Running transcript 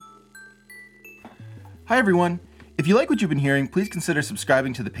Hi, everyone. If you like what you've been hearing, please consider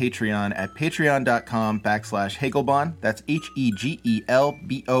subscribing to the Patreon at patreon.com/Hegelbon. That's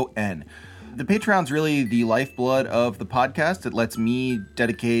Hegelbon. The Patreon's really the lifeblood of the podcast. It lets me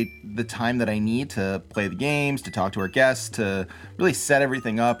dedicate the time that I need to play the games, to talk to our guests, to really set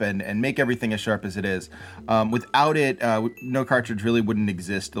everything up and make everything as sharp as it is. Without it, No Cartridge really wouldn't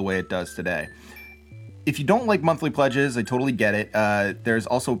exist the way it does today. If you don't like monthly pledges, I totally get it. There's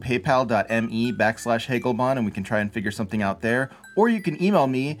also paypal.me/Hegelbon, and we can try and figure something out there. Or you can email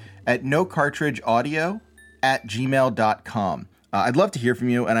me at nocartridgeaudio@gmail.com. I'd love to hear from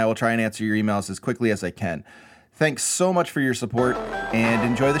you, and I will try and answer your emails as quickly as I can. Thanks so much for your support, and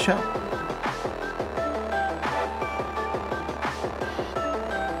enjoy the show.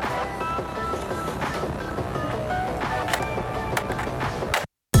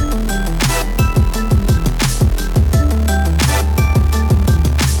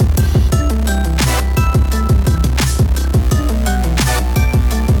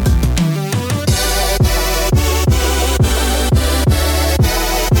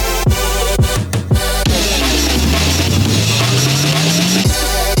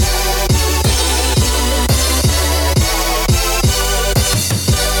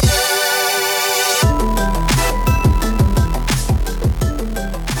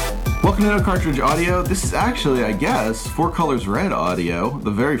 No Cartridge Audio. This is actually, I guess, Four Colors Red Audio, the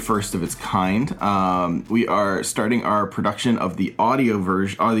very first of its kind. We are starting our production of the audio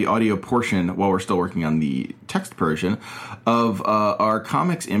version, or the audio portion, while we're still working on the text version of our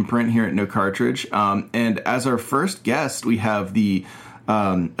comics imprint here at No Cartridge. And as our first guest, we have the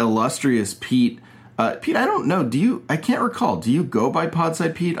illustrious Pete. Pete, I don't know. I can't recall. Do you go by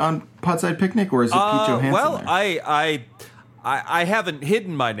Podside Pete on Podside Picnic, or is it Pete Johansson? Well, there? I haven't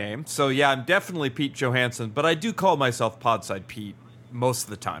hidden my name, so yeah, I'm definitely Pete Johansson, but I do call myself Podside Pete most of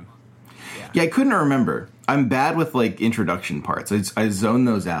the time. Yeah, I couldn't remember. I'm bad with, introduction parts. I zone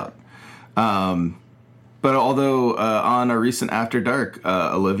those out. But although on a recent After Dark,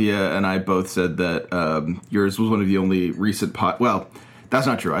 Olivia and I both said that yours was one of the only recent well, that's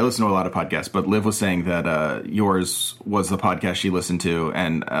not true. I listen to a lot of podcasts, but Liv was saying that yours was the podcast she listened to,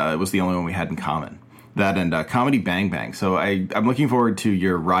 and it was the only one we had in common. That and Comedy Bang Bang. So I'm looking forward to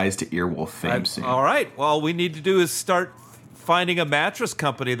your rise to Earwolf fame soon. All right. Well, all we need to do is start finding a mattress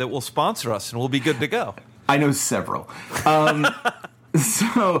company that will sponsor us, and we'll be good to go. I know several.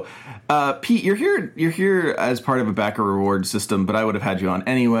 So, Pete, you're here as part of a backer reward system, but I would have had you on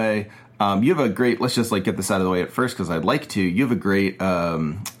anyway. You have a great, let's just get this out of the way at first, because I'd like to. You have a great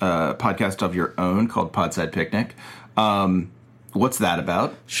podcast of your own called Podside Picnic. What's that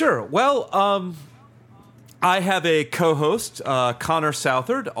about? Sure. Well, I have a co-host, Connor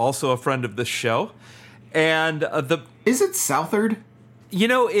Southard, also a friend of this show, and Is it Southard? You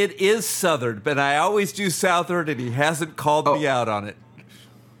know, it is Southard, but I always do Southard, and he hasn't called me out on it.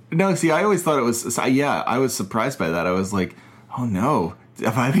 No, see, I always thought it was. Yeah, I was surprised by that. I was like, oh no,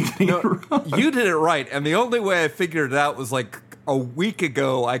 have I been getting it wrong? You did it right, and the only way I figured it out was a week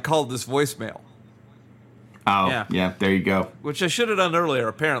ago. I called this voicemail. Oh, yeah, there you go. Which I should have done earlier,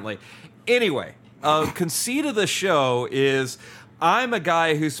 apparently. Anyway. Conceit of the show is I'm a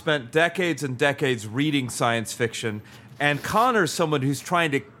guy who spent decades and decades reading science fiction, and Connor's someone who's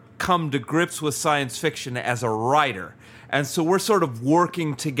trying to come to grips with science fiction as a writer. And so we're sort of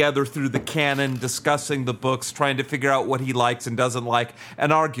working together through the canon, discussing the books, trying to figure out what he likes and doesn't like,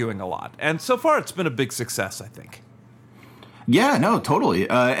 and arguing a lot. And so far, it's been a big success, I think. Yeah, no, totally.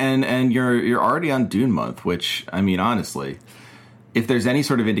 And you're already on Dune Month, which, I mean, honestly, if there's any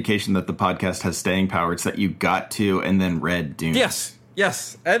sort of indication that the podcast has staying power, it's that you got to and then read Dune. Yes.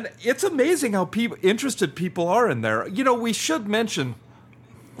 And it's amazing how interested people are in there. You know, we should mention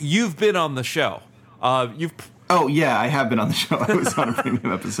you've been on the show. Oh, yeah, I have been on the show. I was on a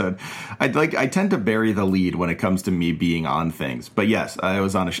premium episode. I tend to bury the lead when it comes to me being on things. But yes, I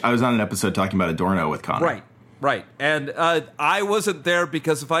was on an episode talking about Adorno with Connor. Right. And I wasn't there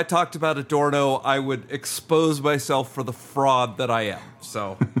because if I talked about Adorno, I would expose myself for the fraud that I am.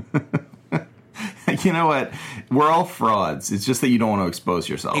 So, you know what? We're all frauds. It's just that you don't want to expose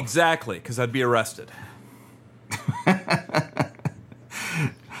yourself. Exactly, because I'd be arrested.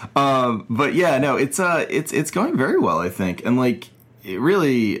 But yeah, no, it's going very well, I think, and it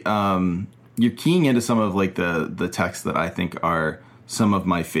really, you're keying into some of the texts that I think are some of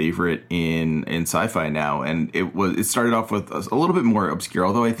my favorite in sci-fi now, and it started off with a little bit more obscure,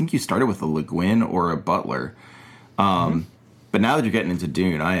 although I think you started with a Le Guin or a Butler. But now that you're getting into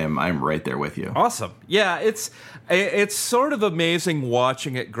Dune, I'm right there with you. Awesome. Yeah, it's sort of amazing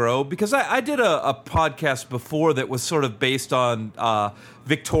watching it grow, because I did a podcast before that was sort of based on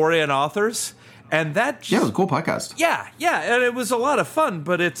Victorian authors, And that just, Yeah, it was a cool podcast. yeah, and it was a lot of fun,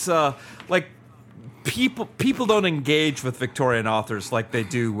 but it's like people don't engage with Victorian authors like they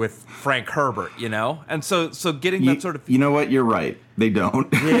do with Frank Herbert, you know? And so getting that sort of... You know what? You're right. They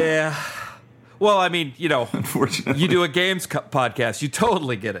don't. Yeah. Well, I mean, you know, Unfortunately. you do a games podcast, you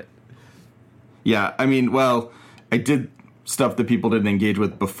totally get it. Yeah, I mean, well, I did stuff that people didn't engage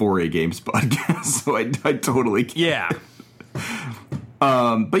with before a games podcast, so I totally get Yeah.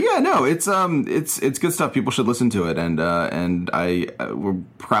 But yeah, no, it's good stuff. People should listen to it, and we're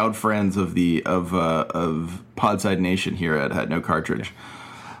proud friends of Podside Nation here at No Cartridge.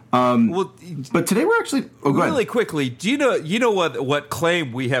 Well, But today we're actually go ahead. really quickly, do you know what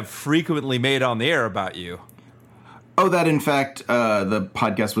claim we have frequently made on the air about you? Oh, that in fact the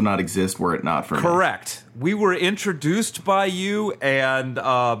podcast would not exist were it not for me. Correct. We were introduced by you, and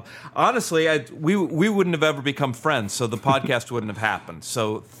honestly, we wouldn't have ever become friends, so the podcast wouldn't have happened.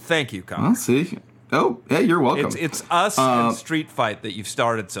 So thank you, Connor. I'll see. Oh, yeah, you're welcome. It's us and Street Fight that you've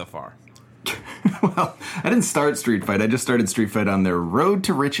started so far. Well, I didn't start Street Fight. I just started Street Fight on their road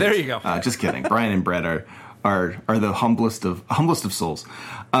to riches. There you go. Just kidding. Brian and Brett are the humblest of souls.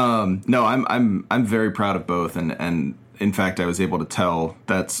 No, I'm very proud of both, and in fact, I was able to tell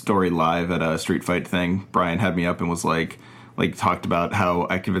that story live at a Street Fight thing. Brian had me up and was like talked about how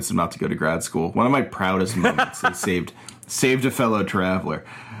I convinced him not to go to grad school. One of my proudest moments. He saved a fellow traveler.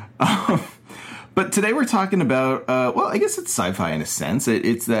 But today we're talking about, well, I guess it's sci-fi in a sense.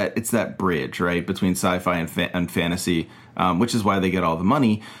 It's that bridge, right, between sci-fi and fantasy, which is why they get all the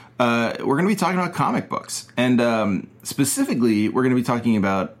money. We're going to be talking about comic books. And specifically, we're going to be talking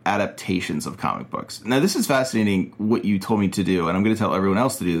about adaptations of comic books. Now, this is fascinating, what you told me to do, and I'm going to tell everyone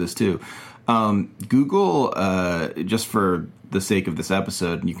else to do this too. Google, just for the sake of this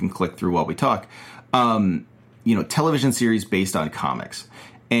episode, and you can click through while we talk, television series based on comics.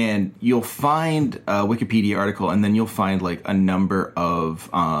 And you'll find a Wikipedia article, and then you'll find like a number of,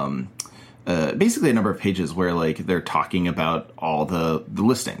 basically a number of pages where like they're talking about all the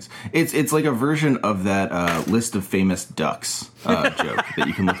listings. It's like a version of that list of famous ducks joke that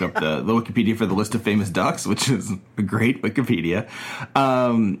you can look up the Wikipedia for the list of famous ducks, which is a great Wikipedia.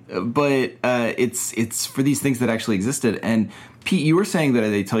 But it's for these things that actually existed. And Pete, you were saying that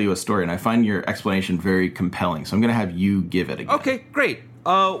they tell you a story, and I find your explanation very compelling. So I'm going to have you give it again. Okay, great.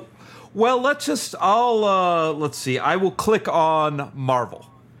 Well, let's see. I will click on Marvel.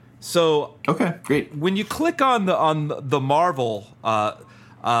 So okay, great. When you click on the Marvel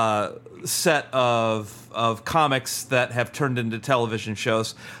set of comics that have turned into television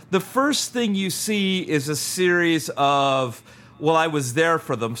shows, the first thing you see is a series of, well, I was there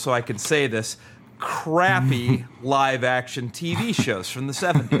for them, so I can say this, crappy live action TV shows from the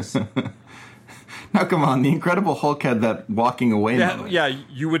 70s. Now, come on, the Incredible Hulk had that walking away moment. Yeah,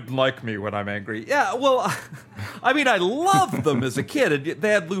 you wouldn't like me when I'm angry. Yeah, well, I mean, I loved them as a kid. And they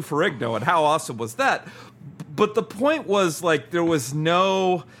had Lou Ferrigno, and how awesome was that? But the point was, like, there was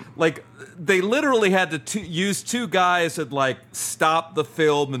no, like, they literally had to use two guys and, like, stop the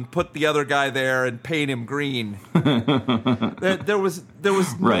film and put the other guy there and paint him green. There was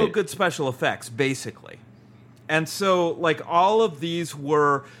no good special effects, basically. And so, like, all of these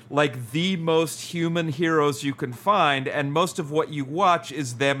were, like, the most human heroes you can find, and most of what you watch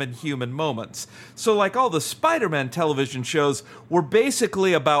is them in human moments. So, like, all the Spider-Man television shows were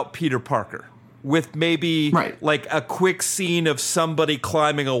basically about Peter Parker, with maybe, like, a quick scene of somebody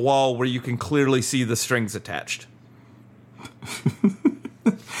climbing a wall where you can clearly see the strings attached.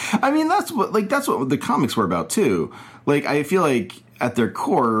 I mean, that's what the comics were about, too. Like, I feel like at their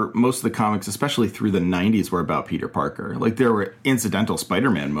core, most of the comics, especially through the 90s, were about Peter Parker. Like, there were incidental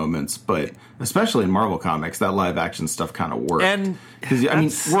Spider-Man moments, but especially in Marvel Comics, that live-action stuff kind of worked. And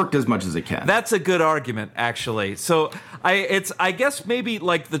worked as much as it can. That's a good argument, actually. So, I guess maybe,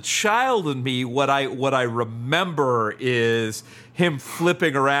 like, the child in me, what I remember is him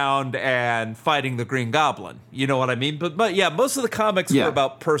flipping around and fighting the Green Goblin. You know what I mean? But yeah, most of the comics were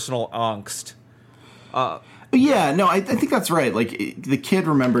about personal angst. Yeah, no, I think that's right. Like, the kid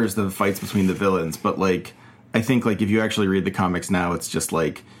remembers the fights between the villains, but, like, I think, like, if you actually read the comics now, it's just,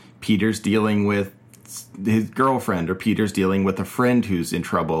 like, Peter's dealing with his girlfriend, or Peter's dealing with a friend who's in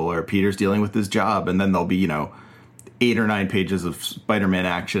trouble, or Peter's dealing with his job, and then there'll be, 8 or 9 pages of Spider-Man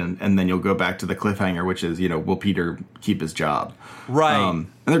action, and then you'll go back to the cliffhanger, which is, will Peter keep his job? Right.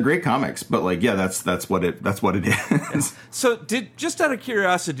 And they're great comics, but, like, yeah, that's what it is. So, just out of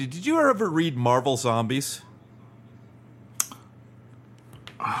curiosity, did you ever read Marvel Zombies?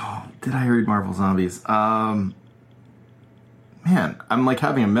 Oh, did I read Marvel Zombies? Man, I'm like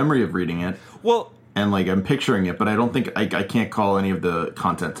having a memory of reading it. Well, and like I'm picturing it, but I don't think I can't call any of the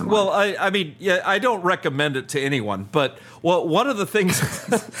content to mind. Well, I mean, yeah, I don't recommend it to anyone, but one of the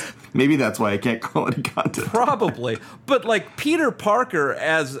things maybe that's why I can't call any content. probably, but like Peter Parker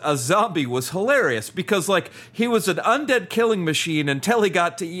as a zombie was hilarious because like he was an undead killing machine until he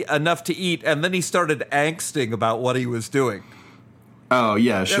got to eat enough to eat, and then he started angsting about what he was doing. Oh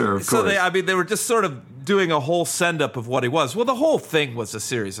yeah, sure, of so course. they were just sort of doing a whole send-up of what he was. Well, the whole thing was a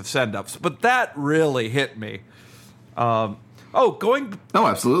series of send-ups, but that really hit me. Oh,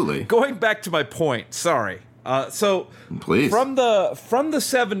 absolutely. Going back to my point. Sorry. So, please, from the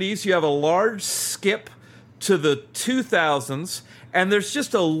 70s, you have a large skip to the 2000s, and there's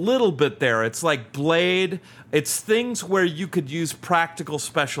just a little bit there. It's like Blade. It's things where you could use practical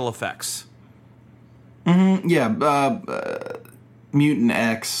special effects. Mm-hmm. Yeah. Mutant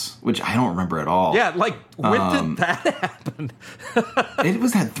X, which I don't remember at all. Yeah, like when did that happen?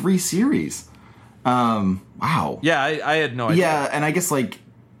 It had 3 series. Wow. Yeah, I had no idea. Yeah, and I guess like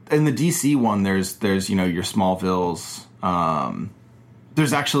in the DC one, there's your Smallvilles.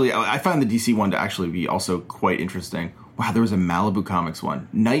 There's actually I found the DC one to actually be also quite interesting. Wow, there was a Malibu Comics one.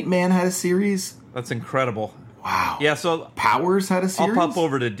 Nightman had a series. That's incredible. Wow. Yeah, so Powers had a series. I'll pop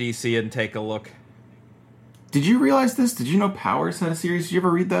over to DC and take a look. Did you realize this? Did you know Powers had a series? Did you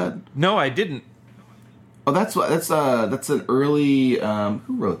ever read that? No, I didn't. Oh, that's an early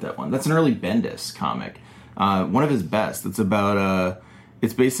who wrote that one? That's an early Bendis comic. One of his best. It's about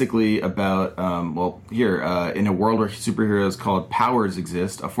it's basically about in a world where superheroes called Powers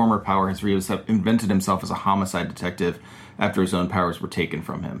exist, a former Power has invented himself as a homicide detective after his own powers were taken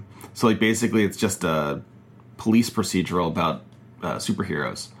from him. So like basically it's just a police procedural about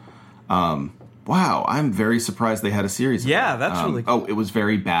superheroes. Wow, I'm very surprised they had a series of Yeah, that. that's really cool. Oh, it was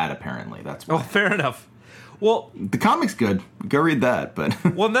very bad, apparently. That's why. Oh, fair enough. Well, the comic's good. Go read that. But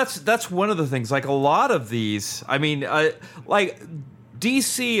well, that's one of the things. Like a lot of these, I mean, like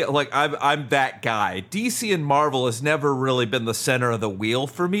DC, like I'm that guy. DC and Marvel has never really been the center of the wheel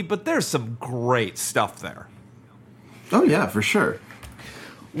for me, but there's some great stuff there. Oh, yeah, for sure.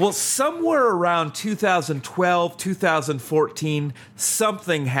 Well, somewhere around 2012, 2014,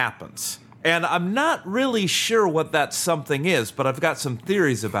 something happens. And I'm not really sure what that something is, but I've got some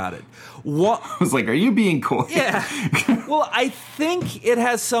theories about it. I was like, are you being coy? Yeah. Well, I think it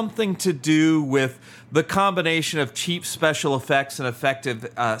has something to do with the combination of cheap special effects and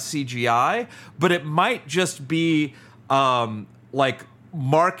effective CGI, but it might just be like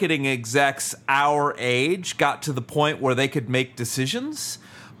marketing execs our age got to the point where they could make decisions,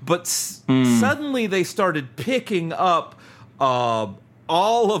 but suddenly they started picking up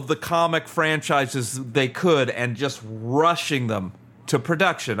all of the comic franchises they could and just rushing them to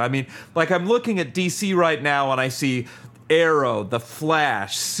production. I mean, like I'm looking at DC right now and I see Arrow, The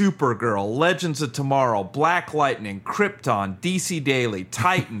Flash, Supergirl, Legends of Tomorrow, Black Lightning, Krypton, DC Daily,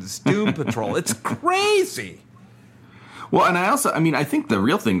 Titans, Doom Patrol. It's crazy. Well, and I think the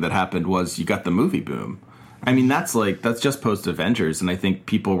real thing that happened was you got the movie boom. I mean, that's just post Avengers, and I think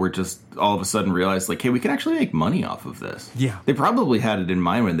people were just all of a sudden realized, like, hey, we can actually make money off of this. Yeah. They probably had it in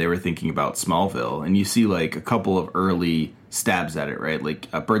mind when they were thinking about Smallville, and you see, like, a couple of early stabs at it, right? Like,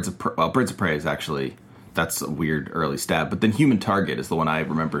 Birds of Prey is actually, that's a weird early stab, but then Human Target is the one I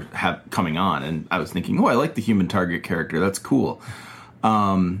remember coming on, and I was thinking, oh, I like the Human Target character, that's cool.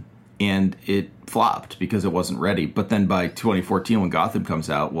 And it flopped because it wasn't ready. But then by 2014, when Gotham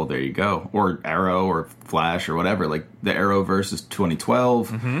comes out, well, there you go. Or Arrow or Flash or whatever. Like, the Arrowverse is 2012.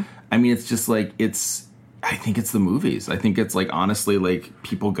 Mm-hmm. I mean, it's just like, I think it's the movies. I think it's like, honestly, like,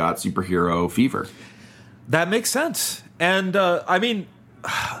 people got superhero fever. That makes sense. And, I mean,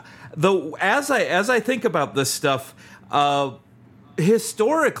 as I think about this stuff,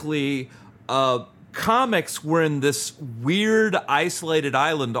 historically, comics were in this weird isolated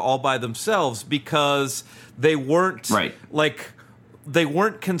island all by themselves because they weren't they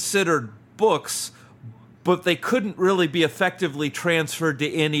weren't considered books, but they couldn't really be effectively transferred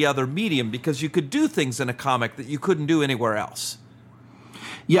to any other medium because you could do things in a comic that you couldn't do anywhere else.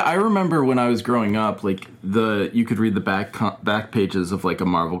 Yeah, I remember when I was growing up, like you could read the back pages of like a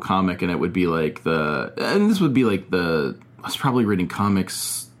Marvel comic, and it would be like I was probably reading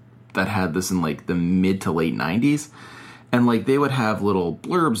comics that had this in like the mid to late 90s, and like they would have little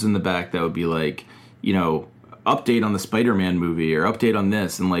blurbs in the back that would be like, you know, update on the Spider-Man movie or update on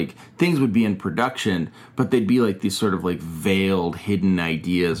this, and like things would be in production, but they'd be like these sort of like veiled hidden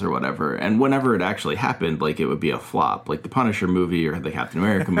ideas or whatever, and whenever it actually happened, like it would be a flop, like the Punisher movie or the Captain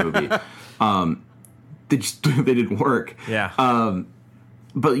America movie. They didn't work. Yeah.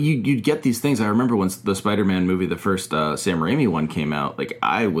 but you'd get these things. I remember when the Spider-Man movie, the first Sam Raimi one came out, like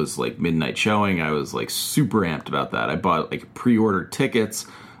I was like midnight showing. I was like super amped about that. I bought like pre-ordered tickets.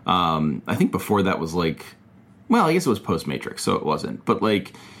 I think before that was like, well, I guess it was post-Matrix, so it wasn't. But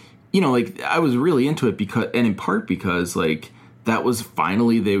like, like I was really into it and in part because like that was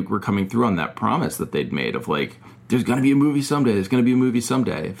finally they were coming through on that promise that they'd made of like, there's going to be a movie someday. There's going to be a movie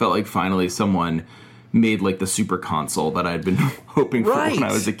someday. It felt like finally someone made like the super console that I'd been hoping for when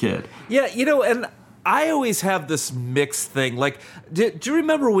I was a kid. Yeah, and I always have this mixed thing. Like, do you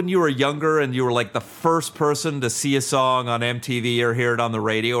remember when you were younger and you were like the first person to see a song on MTV or hear it on the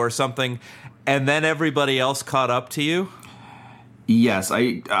radio or something, and then everybody else caught up to you? Yes,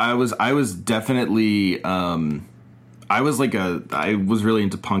 I was definitely I was really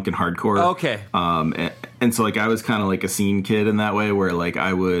into punk and hardcore. Okay. And so like I was kind of like a scene kid in that way where like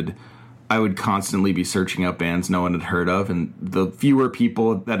I would constantly be searching up bands no one had heard of, and the fewer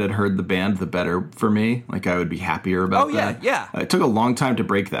people that had heard the band, the better for me. Like I would be happier about that. Yeah. It took a long time to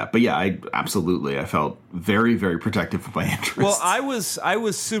break that, but yeah, I felt very, very protective of my interests. Well, I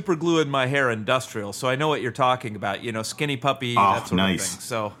was super glue in my hair industrial, so I know what you're talking about. Skinny puppy, that sort of thing.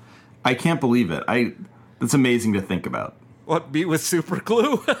 So I can't believe it. That's amazing to think about. What, be with super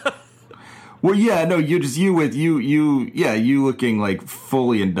glue? Well, yeah, no, you looking like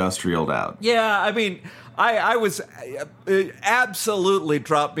fully industrialed out. Yeah, I mean, I was absolutely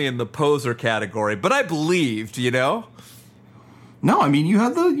dropped me in the poser category, but I believed, No, I mean,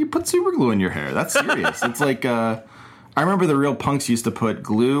 you put super glue in your hair. That's serious. It's like, I remember the real punks used to put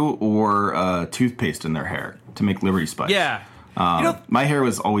glue or toothpaste in their hair to make Liberty Spikes. Yeah. My hair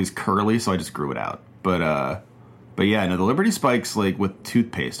was always curly, so I just grew it out. But yeah, no, the Liberty Spikes, like, with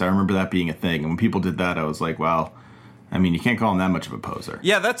toothpaste, I remember that being a thing. And when people did that, I was like, well, I mean, you can't call him that much of a poser.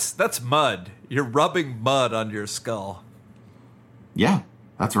 Yeah, that's mud. You're rubbing mud on your skull. Yeah,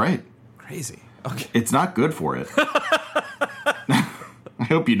 that's right. Crazy. Okay. It's not good for it. I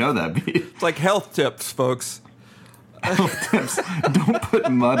hope you know that, Pete. It's like health tips, folks. Health tips. Don't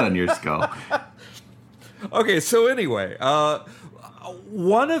put mud on your skull. Okay, so anyway,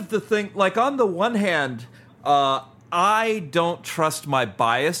 one of the things, like on the one hand, I don't trust my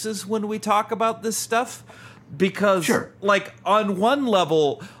biases when we talk about this stuff because, like, on one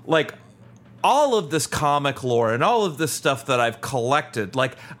level, like, all of this comic lore and all of this stuff that I've collected,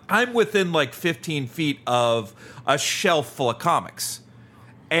 like, I'm within, like, 15 feet of a shelf full of comics.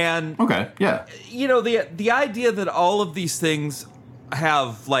 And, the idea that all of these things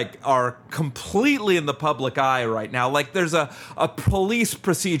are completely in the public eye right now, like, there's a police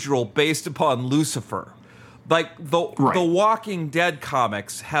procedural based upon Lucifer. Like, the Walking Dead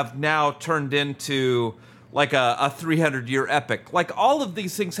comics have now turned into, like, a 300-year epic. Like, all of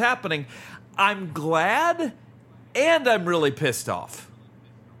these things happening, I'm glad, and I'm really pissed off.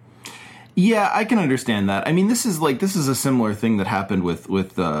 Yeah, I can understand that. I mean, this is a similar thing that happened with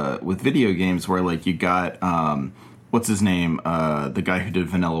video games where, like, you got, what's his name? The guy who did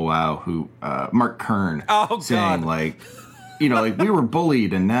Vanilla WoW, Mark Kern, saying, like... like we were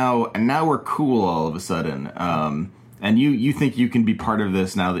bullied and now we're cool all of a sudden. And you think you can be part of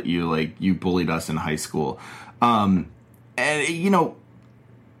this now that you bullied us in high school. And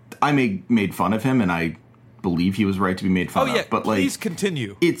I made fun of him and I believe he was right to be made fun of. But please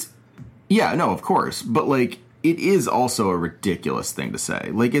continue. Of course. But like it is also a ridiculous thing to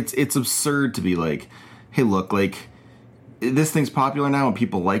say. Like it's absurd to be like, hey, look, like this thing's popular now and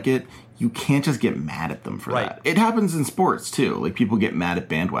people like it. You can't just get mad at them for that. It happens in sports, too. Like, people get mad at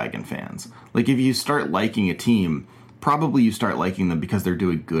bandwagon fans. Like, if you start liking a team, probably you start liking them because they're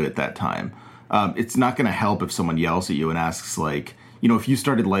doing good at that time. It's not going to help if someone yells at you and asks, like, if you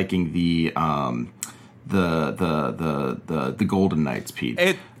started liking the Golden Knights,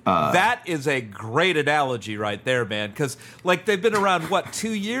 Pete. That is a great analogy right there, man. Because, like, they've been around, 2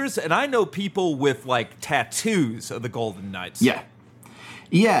 years? And I know people with, like, tattoos of the Golden Knights. Yeah.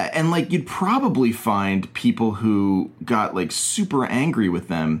 Yeah, and, like, you'd probably find people who got, like, super angry with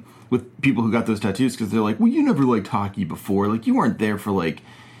them, with people who got those tattoos, because they're like, well, you never liked hockey before. Like, you weren't there for, like,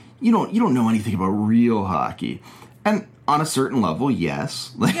 you don't know anything about real hockey. And on a certain level,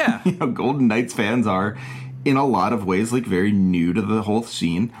 yes. Like, yeah. Golden Knights fans are, in a lot of ways, like, very new to the whole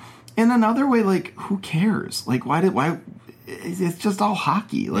scene. In another way, like, who cares? Like, why? It's just all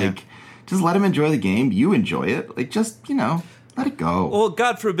hockey. Like, just let them enjoy the game. You enjoy it. Like, just, let it go. Well,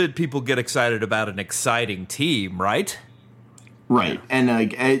 God forbid people get excited about an exciting team, right? Right. And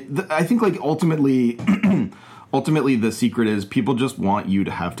I think, like, ultimately the secret is people just want you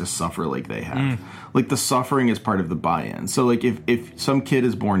to have to suffer like they have. Like, the suffering is part of the buy-in. So, like, if some kid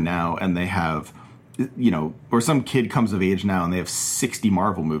is born now and they have or some kid comes of age now and they have 60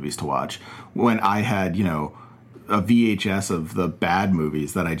 Marvel movies to watch, when I had, a VHS of the bad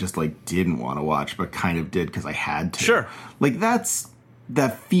movies that I just like didn't want to watch but kind of did because I had to. Sure. Like that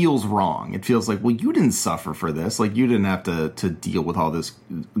feels wrong. It feels like, well, you didn't suffer for this. Like, you didn't have to deal with all this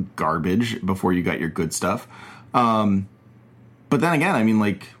garbage before you got your good stuff. But then again, I mean,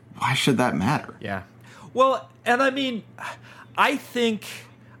 like, why should that matter? Yeah. Well, and I mean, I think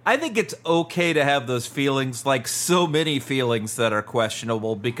it's okay to have those feelings, like so many feelings that are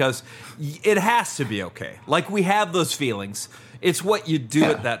questionable, because it has to be okay. Like, we have those feelings. It's what you do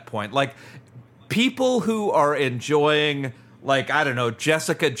at that point. Like, people who are enjoying, like, I don't know,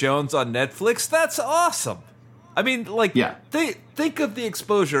 Jessica Jones on Netflix, that's awesome. I mean, like, think of the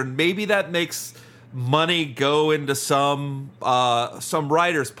exposure, and maybe that makes money go into some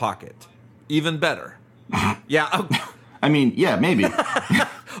writer's pocket. Even better. Yeah. I mean, yeah, maybe.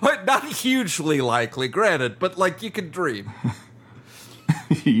 Not hugely likely, granted, but, like, you can dream.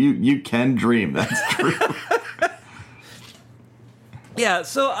 You can dream. That's true. Yeah,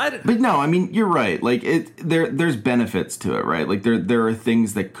 so But no, I mean, you're right. Like, there's benefits to it, right? Like, there are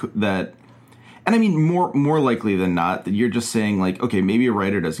things that, and I mean, more likely than not, that you're just saying, like, okay, maybe a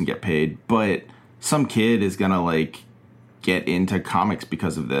writer doesn't get paid, but some kid is gonna, like, get into comics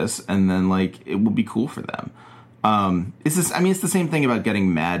because of this, and then, like, it will be cool for them. It's the same thing about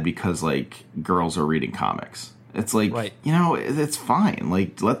getting mad because, like, girls are reading comics. It's like, right. It's fine.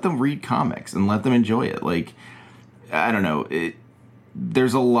 Like, let them read comics and let them enjoy it. Like, I don't know.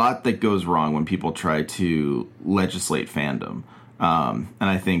 There's a lot that goes wrong when people try to legislate fandom. And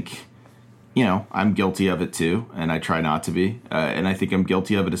I think, I'm guilty of it too, and I try not to be. And I think I'm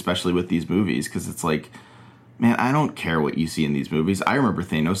guilty of it, especially with these movies, because it's like, man, I don't care what you see in these movies. I remember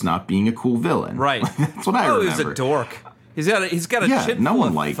Thanos not being a cool villain. Right. That's what I remember. He's a dork. He's got a chin no full one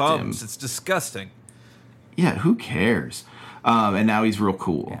of liked thumbs. him. It's disgusting. Yeah, who cares? And now he's real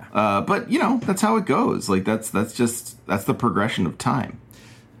cool. Yeah. But that's how it goes. Like, that's the progression of time.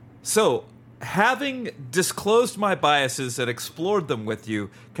 So, having disclosed my biases and explored them with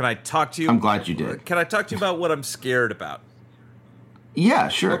you, can I talk to you? I'm glad you did. Can I talk to you about what I'm scared about? Yeah,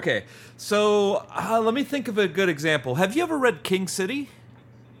 sure. Okay, so let me think of a good example. Have you ever read King City?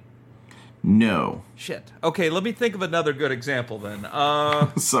 No. Shit. Okay, let me think of another good example then.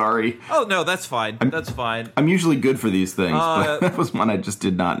 Sorry. Oh, no, that's fine. That's fine. I'm usually good for these things, but that was one I just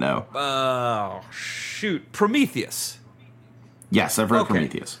did not know. Oh, shoot. Prometheus. Yes, I've read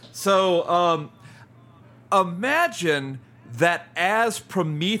Prometheus. So, imagine that as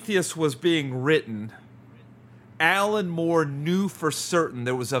Prometheus was being written, Alan Moore knew for certain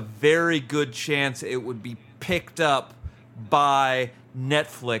there was a very good chance it would be picked up by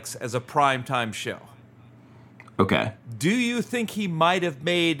Netflix as a primetime show. Okay. Do you think he might have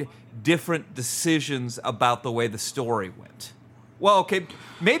made different decisions about the way the story went? Well, okay,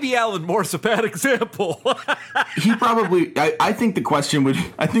 maybe Alan Moore's a bad example. He probably. I think the question with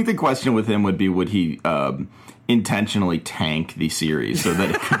him would be, would he intentionally tank the series so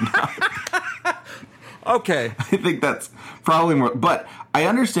that it could not? Okay. I think that's probably more. But I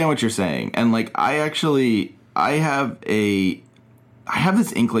understand what you're saying, and like, I have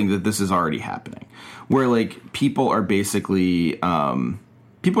this inkling that this is already happening, where like people are basically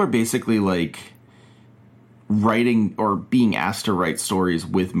like writing or being asked to write stories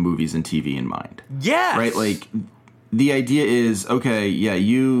with movies and TV in mind. Yes. Right? Like, the idea is, okay, yeah,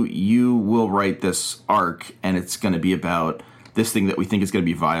 you will write this arc, and it's going to be about this thing that we think is going to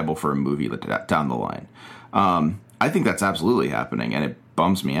be viable for a movie down the line. I think that's absolutely happening, and it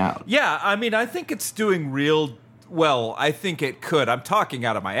bums me out. Yeah, I mean, I think it's doing real well. I think it could. I'm talking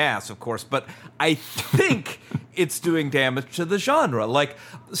out of my ass, of course, but I think it's doing damage to the genre. Like,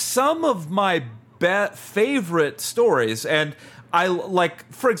 some of my favorite stories, and I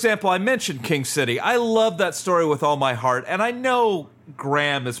like, for example, I mentioned King City. I love that story with all my heart, and I know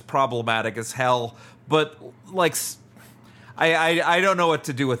Graham is problematic as hell, but like, I don't know what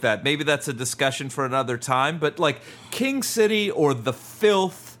to do with that. Maybe that's a discussion for another time, but like King City or The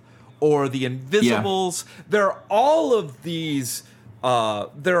Filth or The Invisibles, there are all of these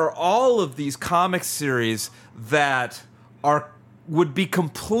comic series that would be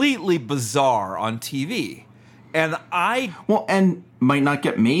completely bizarre on TV. And and might not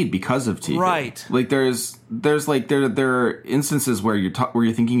get made because of TV. Right. Like, there's like there are instances where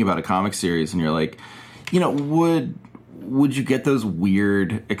you're thinking about a comic series and you're like, would you get those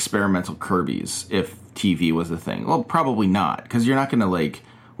weird experimental Kirbys if TV was a thing? Well, probably not, because you're not going to, like,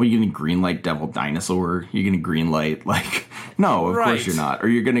 what, are you going to greenlight Devil Dinosaur? You're going to greenlight, like, no, of course you're not. Or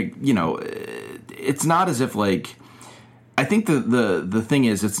you're going to, it's not as if, like, I think the thing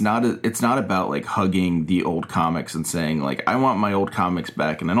is, it's not about like hugging the old comics and saying like, I want my old comics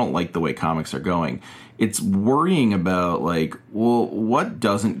back and I don't like the way comics are going. It's worrying about like, well, what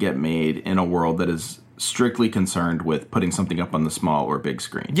doesn't get made in a world that is strictly concerned with putting something up on the small or big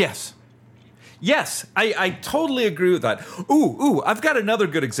screen. Yes. Yes, I totally agree with that. Ooh, I've got another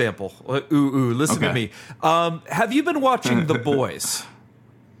good example. Listen to me. Have you been watching The Boys?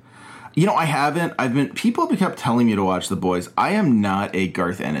 You know, I haven't. People have kept telling me to watch The Boys. I am not a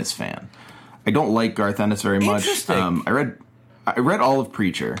Garth Ennis fan. I don't like Garth Ennis very much. Interesting. I read all of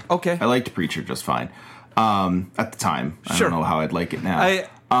Preacher. Okay. I liked Preacher just fine. At the time. I don't know how I'd like it now.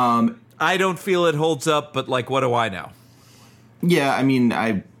 I don't feel it holds up, but like, what do I know? Yeah, I mean,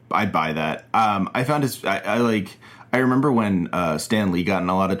 I buy that. I found I remember when Stan Lee got in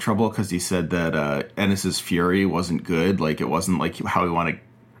a lot of trouble because he said that Ennis's Fury wasn't good. Like, it wasn't like how he wanted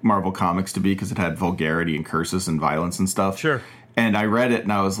Marvel Comics to be because it had vulgarity and curses and violence and stuff. Sure. And I read it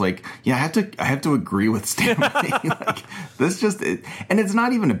and I was like, yeah, I have to agree with Stan Lee. Like, and it's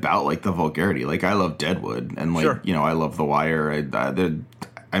not even about like the vulgarity. Like, I love Deadwood and like, you know, I love The Wire. I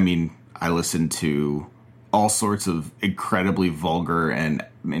listen to all sorts of incredibly vulgar and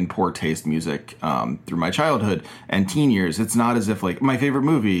in poor taste music through my childhood and teen years. It's not as if like one of my favorite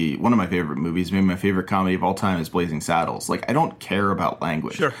movies, maybe my favorite comedy of all time is Blazing Saddles. Like, I don't care about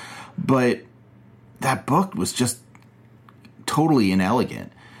language. Sure. But that book was just totally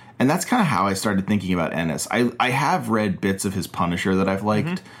inelegant. And that's kind of how I started thinking about Ennis. I have read bits of his Punisher that I've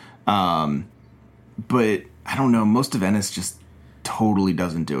liked. But I don't know, most of Ennis just totally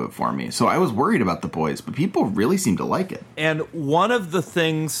doesn't do it for me. So I was worried about The Boys, but people really seem to like it. And one of the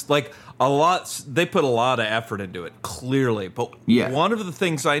things, like they put a lot of effort into it, clearly. But one of the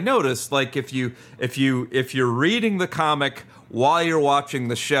things I noticed, like if you're reading the comic while you're watching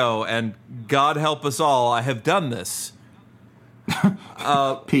the show, and God help us all, I have done this.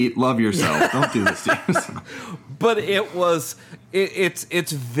 Pete, love yourself. Don't do this to yourself. But it's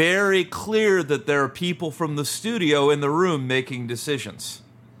very clear that there are people from the studio in the room making decisions.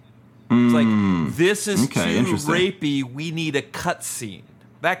 It's like, this is too rapey, we need a cut scene.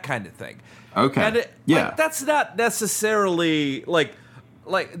 That kind of thing. Okay. And like, that's not necessarily like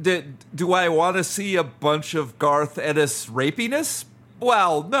do I want to see a bunch of Garth Ennis rapiness?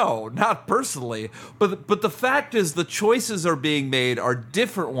 Well, no, not personally. But the fact is, the choices are being made are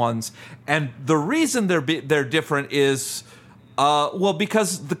different ones, and the reason they're different is,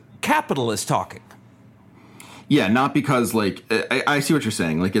 because the capital is talking. Yeah, not because like I see what you're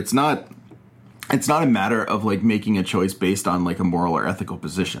saying. Like, it's not a matter of like making a choice based on like a moral or ethical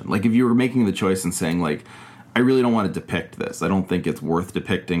position. Like, if you were making the choice and saying like, I really don't want to depict this. I don't think it's worth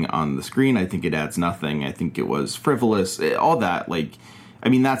depicting on the screen. I think it adds nothing. I think it was frivolous. All that, like, I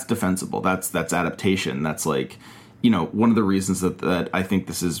mean, that's defensible. That's adaptation. That's like, you know, one of the reasons that I think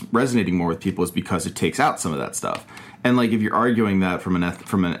this is resonating more with people is because it takes out some of that stuff. And like, if you're arguing that from an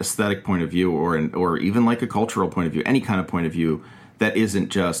aesthetic point of view, or even like a cultural point of view, any kind of point of view, that isn't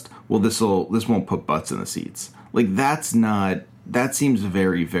just, well, this won't put butts in the seats. Like, that seems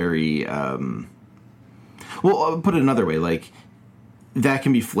very, very. Well, I'll put it another way, like, that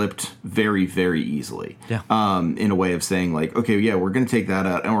can be flipped very, very easily. Yeah. In a way of saying, like, okay, yeah, we're going to take that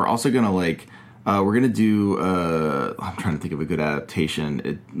out, and we're also going to, like, we're going to do, I'm trying to think of a good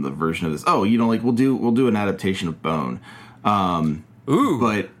adaptation, the version of this. Oh, you know, like, we'll do an adaptation of Bone. Ooh.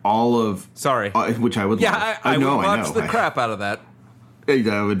 But all of... Sorry. Which I would love. I would watch the crap out of that.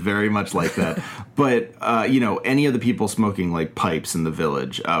 I would very much like that. But, you know, any of the people smoking, like, pipes in the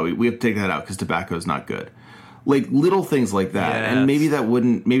village, we have to take that out because tobacco is not good. Like, little things like that. Yes. And maybe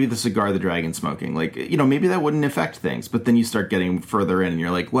the cigar the dragon smoking, like, you know, maybe that wouldn't affect things. But then you start getting further in and you're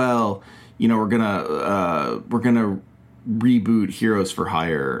like, well, you know, we're gonna reboot Heroes for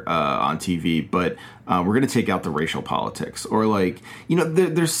Hire on TV, but we're gonna take out the racial politics. Or, like, you know,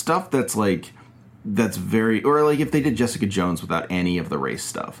 there's stuff that's like, that's very, or like if they did Jessica Jones without any of the race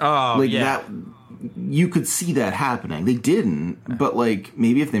stuff. Oh, like yeah. that, you could see that happening. They didn't, but like,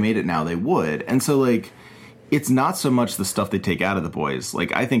 maybe if they made it now, they would. And so, like, it's not so much the stuff they take out of The Boys.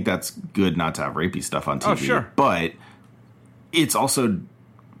 Like, I think that's good not to have rapey stuff on TV. Oh, sure. But it's also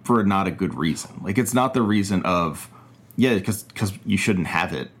for not a good reason. Like, it's not the reason of, yeah, because you shouldn't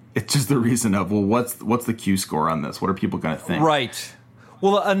have it. It's just the reason of, well, what's the Q score on this? What are people going to think? Right.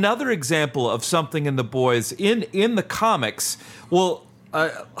 Well, another example of something in The Boys, in the comics, well,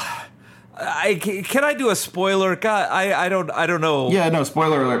 can I do a spoiler? God, I don't know. Yeah, no,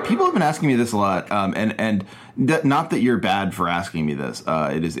 spoiler alert. People have been asking me this a lot, and not that you're bad for asking me this.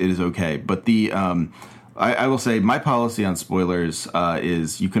 It is okay, but the I will say my policy on spoilers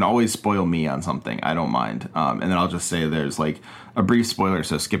is you can always spoil me on something. I don't mind. And then I'll just say there's like a brief spoiler,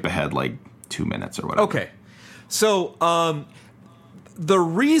 so skip ahead like 2 minutes or whatever. Okay. So the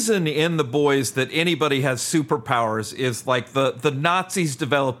reason in The Boys that anybody has superpowers is like the Nazis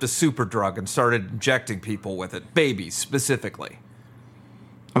developed a super drug and started injecting people with it, babies specifically.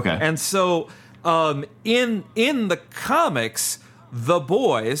 Okay. And so in the comics, the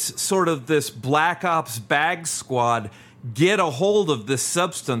Boys, sort of this Black Ops bag squad, get a hold of this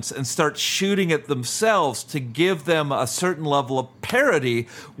substance and start shooting it themselves to give them a certain level of parity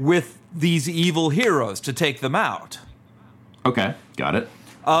with these evil heroes to take them out. Okay, got it.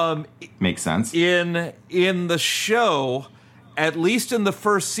 Makes sense. In the show, at least in the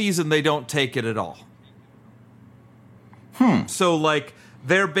first season, they don't take it at all. So, like,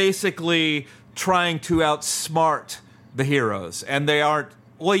 they're basically trying to outsmart the heroes, and they aren't.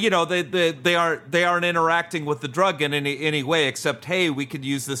 Well, you know, they aren't interacting with the drug in any way except, hey, we could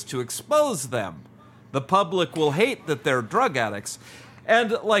use this to expose them. The public will hate that they're drug addicts.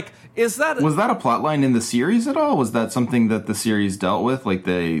 And, like, was that a plot line in the series at all? Was that something that the series dealt with? Like,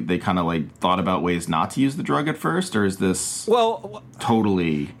 they kind of, like, thought about ways not to use the drug at first? Or is this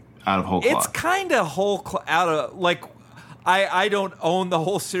totally out of whole cloth? It's kind of out of, like, I don't own the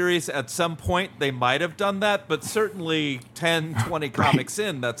whole series. At some point, they might have done that, but certainly 10, 20 comics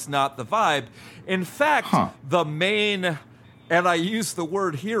in, that's not the vibe. In fact, the main... And I use the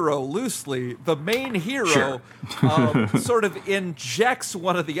word hero loosely. The main hero sort of injects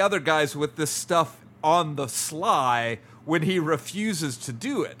one of the other guys with this stuff on the sly when he refuses to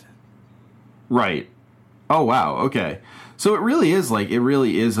do it. Right. Oh, wow. Okay. So it really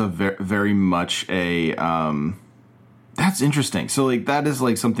is a very much a... that's interesting. So like that is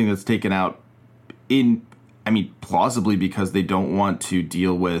like something that's taken out plausibly because they don't want to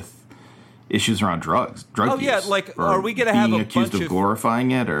deal with issues around drug use. Yeah, like, are we going to have a accused bunch of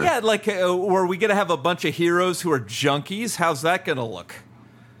glorifying it, or like, are we going to have a bunch of heroes who are junkies? How's that going to look?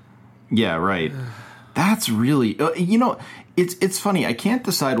 Yeah, right. That's really, it's funny. I can't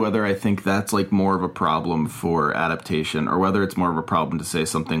decide whether I think that's like more of a problem for adaptation or whether it's more of a problem to say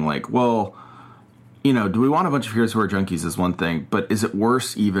something like, well, do we want a bunch of heroes who are junkies is one thing, but is it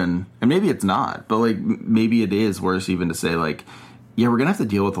worse even? And maybe it's not, but like maybe it is worse even to say like, yeah, we're gonna have to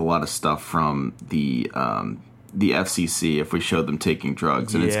deal with a lot of stuff from the FCC if we show them taking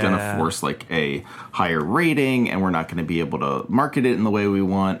drugs, and it's gonna force like a higher rating, and we're not gonna be able to market it in the way we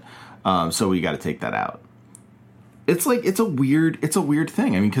want. So we got to take that out. It's like it's a weird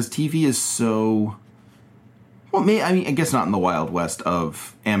thing. I mean, because TV is so well. I guess not in the Wild West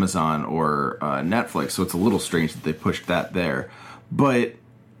of Amazon or Netflix, so it's a little strange that they pushed that there. But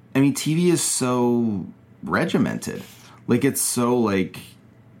I mean, TV is so regimented. Like, it's so, like,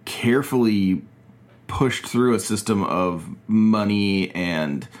 carefully pushed through a system of money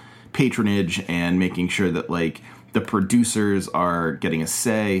and patronage and making sure that, like, the producers are getting a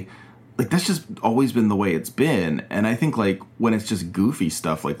say. Like, that's just always been the way it's been. And I think, like, when it's just goofy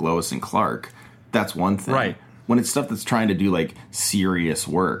stuff like Lois and Clark, that's one thing. Right. When it's stuff that's trying to do, like, serious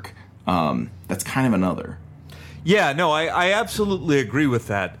work, that's kind of another. Yeah, no, I absolutely agree with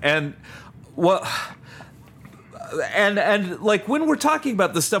that. And, well... And like when we're talking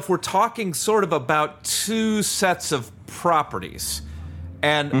about this stuff, we're talking sort of about two sets of properties.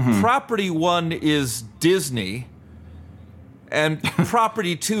 And property one is Disney, and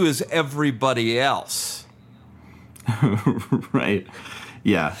property two is everybody else. Right.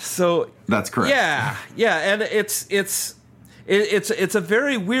 Yeah. So that's correct. Yeah, and it's a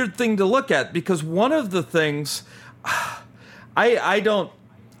very weird thing to look at because one of the things I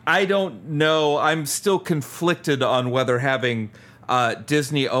don't know. I'm still conflicted on whether having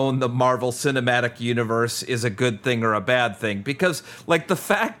Disney own the Marvel Cinematic Universe is a good thing or a bad thing. Because, like, the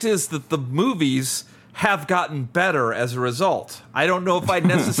fact is that the movies have gotten better as a result. I don't know if I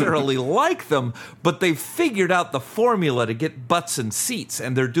necessarily like them, but they've figured out the formula to get butts in seats,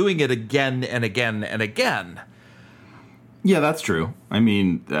 and they're doing it again and again and again. Yeah, that's true. I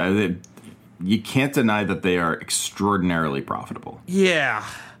mean, you can't deny that they are extraordinarily profitable. Yeah.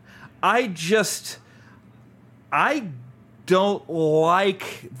 I don't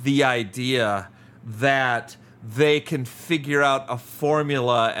like the idea that they can figure out a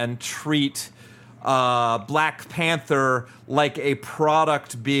formula and treat Black Panther like a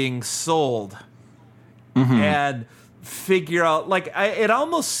product being sold. And figure out, like, it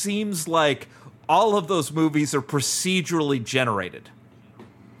almost seems like all of those movies are procedurally generated.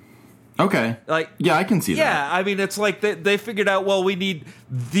 Okay. Like, yeah, I can see that. Yeah, I mean, it's like they figured out, well, we need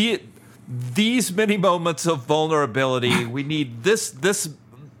these many moments of vulnerability. We need this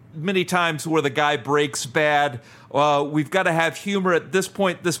many times where the guy breaks bad. We've got to have humor at this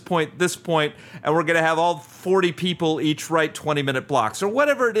point, this point, this point, and we're going to have all 40 people each write 20-minute blocks or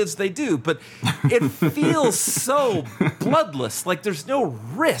whatever it is they do. But it feels so bloodless, like there's no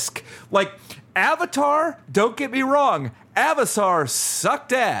risk. Like Avatar, don't get me wrong, Avatar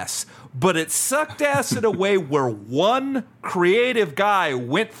sucked ass. But it sucked ass in a way where one creative guy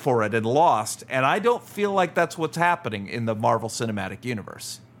went for it and lost. And I don't feel like that's what's happening in the Marvel Cinematic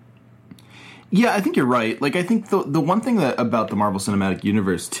Universe. Yeah, I think you're right. Like, I think the one thing that about the Marvel Cinematic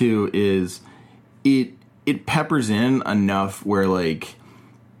Universe, too, is it peppers in enough where, like,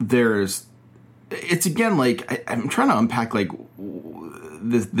 there's... It's, again, like, I'm trying to unpack, like,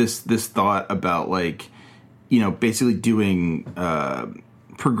 this thought about, like, you know, basically doing...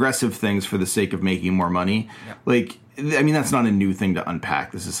 progressive things for the sake of making more money. Yeah. Like, I mean, that's not a new thing to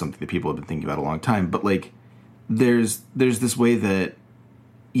unpack. This is something that people have been thinking about a long time. But, like, there's this way that,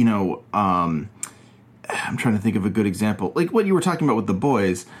 you know, I'm trying to think of a good example. Like, what you were talking about with The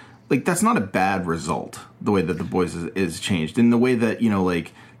Boys, like, that's not a bad result, the way that The Boys is changed. In the way that, you know,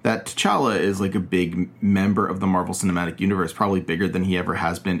 like, that T'Challa is, like, a big member of the Marvel Cinematic Universe, probably bigger than he ever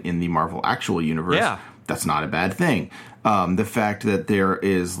has been in the Marvel actual universe. Yeah. That's not a bad thing. The fact that there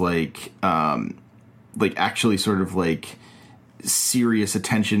is like actually sort of like serious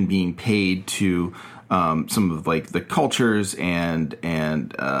attention being paid to some of like the cultures and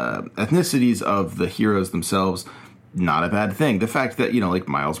ethnicities of the heroes themselves, not a bad thing. The fact that, you know, like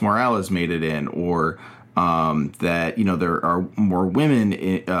Miles Morales made it in, or that, you know, there are more women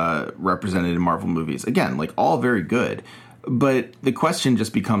represented in Marvel movies, again, like all very good. But the question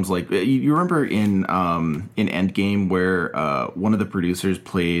just becomes like, you remember in Endgame where one of the producers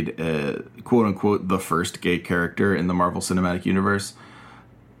played quote unquote the first gay character in the Marvel Cinematic Universe?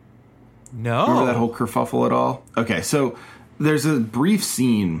 No. Remember that whole kerfuffle at all? Okay, so there's a brief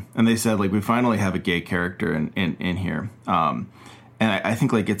scene, and they said like we finally have a gay character in here, and I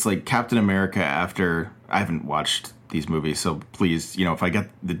think like it's like Captain America after. I haven't watched these movies, so please, you know, if I get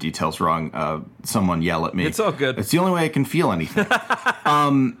the details wrong, someone yell at me. It's all good. It's the only way I can feel anything.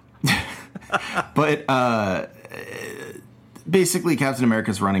 But basically, Captain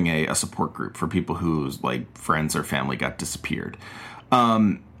America's running a support group for people whose like friends or family got disappeared.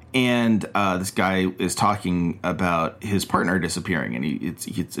 And this guy is talking about his partner disappearing, and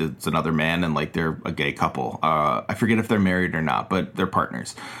it's another man, and like they're a gay couple. I forget if they're married or not, but they're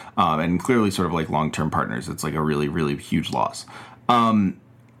partners, and clearly sort of like long-term partners. It's like a really, really huge loss. And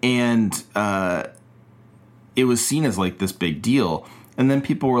it was seen as like this big deal, and then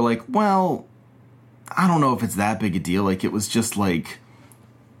people were like, "Well, I don't know if it's that big a deal. Like it was just like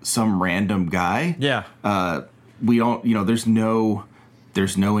some random guy." Yeah. We don't, you know, there's no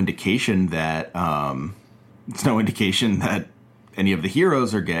indication that any of the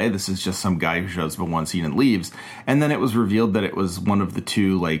heroes are gay. This is just some guy who shows up in one scene and leaves. And then it was revealed that it was one of the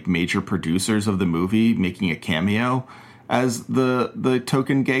two like major producers of the movie making a cameo as the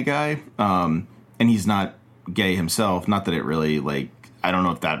token gay guy. And he's not gay himself. Not that it really like, I don't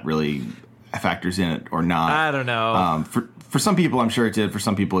know if that really factors in it or not. I don't know. For some people, I'm sure it did. For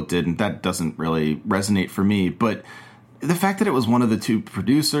some people, it didn't. That doesn't really resonate for me. But the fact that it was one of the two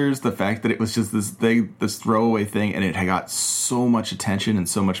producers, the fact that it was just this throwaway thing, and it had got so much attention and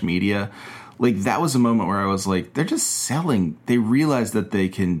so much media, like that was a moment where I was like, they're just selling. They realize that they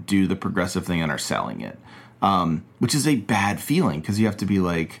can do the progressive thing and are selling it, which is a bad feeling because you have to be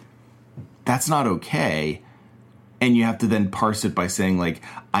like, that's not okay. And you have to then parse it by saying like,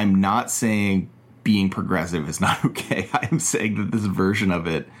 I'm not saying being progressive is not okay. I am saying that this version of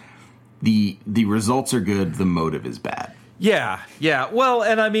it, the results are good, the motive is bad. Yeah. Well,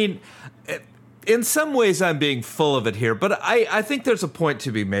 and I mean, in some ways I'm being full of it here, but I think there's a point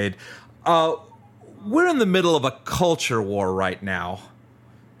to be made. We're in the middle of a culture war right now.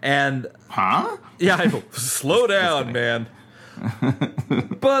 And... Huh? Yeah, I know. Slow down, man.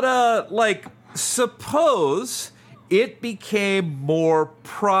 But, like, suppose it became more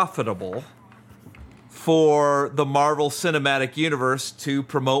profitable for the Marvel Cinematic Universe to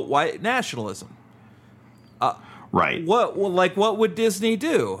promote white nationalism. Right. What would Disney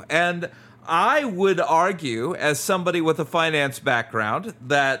do? And I would argue, as somebody with a finance background,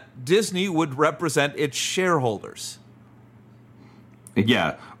 that Disney would represent its shareholders.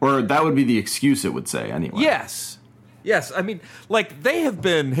 Yeah, or that would be the excuse it would say anyway. Yes. I mean, like, they have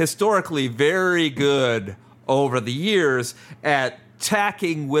been historically very good over the years at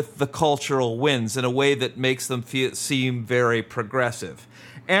tacking with the cultural winds in a way that makes them seem very progressive.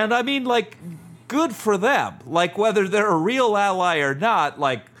 And I mean, like, good for them. Like, whether they're a real ally or not,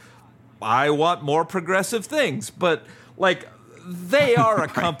 like, I want more progressive things. But, like, they are a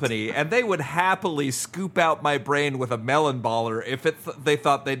company, and they would happily scoop out my brain with a melon baller if they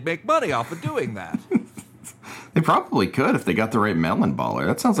thought they'd make money off of doing that. They probably could if they got the right melon baller.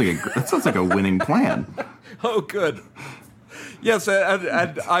 That sounds like a winning plan. Oh, good. Yes,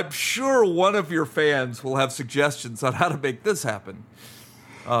 and I'm sure one of your fans will have suggestions on how to make this happen.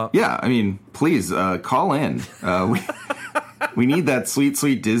 Yeah, I mean, please call in. We need that sweet,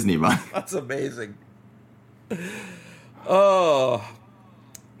 sweet Disney money. That's amazing. Oh.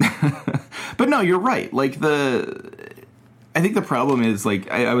 But no, you're right. Like I think the problem is,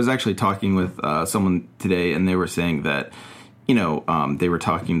 like, I was actually talking with someone today, and they were saying that, they were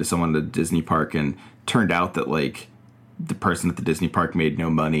talking to someone at a Disney park, and turned out that, like, the person at the Disney park made no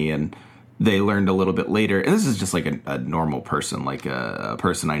money, and they learned a little bit later, and this is just like a normal person, like a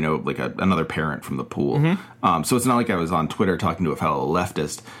person I know, like another parent from the pool. Mm-hmm. So it's not like I was on Twitter talking to a fellow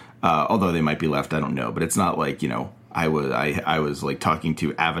leftist, although they might be left, I don't know. But it's not like, I was like talking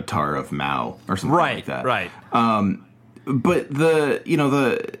to Avatar of Mao or something like that. Right. But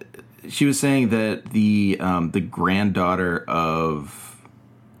she was saying that the granddaughter of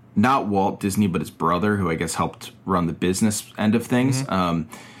not Walt Disney, but his brother, who I guess helped run the business end of things, mm-hmm.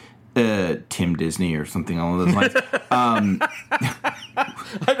 Tim Disney or something along those lines. I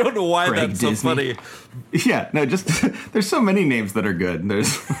don't know why Greg that's Disney. so funny. Yeah, no, just there's so many names that are good.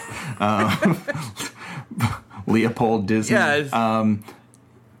 There's Leopold Disney. Yeah,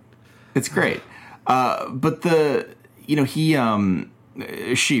 it's great. But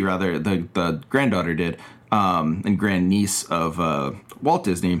she rather, the granddaughter did, and grandniece of Walt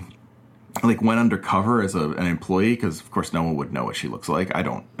Disney, like, went undercover as an employee, because of course no one would know what she looks like. I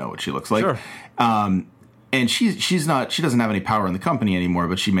don't know what she looks like. Sure. And she doesn't have any power in the company anymore,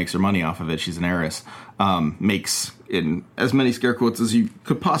 but she makes her money off of it. She's an heiress. Makes in as many scare quotes as you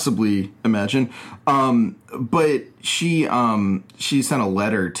could possibly imagine. But she sent a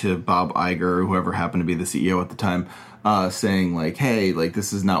letter to Bob Iger, or whoever happened to be the CEO at the time, saying, like, hey, like,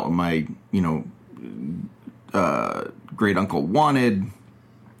 this is not what my, great uncle wanted.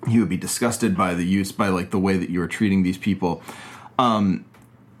 He would be disgusted by the way that you are treating these people.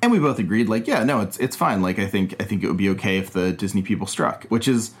 And we both agreed, like, yeah, no, it's fine. Like, I think it would be okay if the Disney people struck, which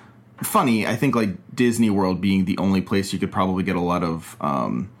is funny. I think, like, Disney World being the only place you could probably get a lot of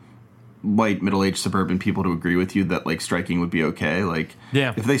white, middle-aged suburban people to agree with you that, like, striking would be okay. Like,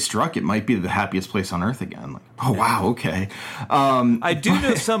 yeah. If they struck, it might be the happiest place on earth again. Like, oh, wow, okay. I do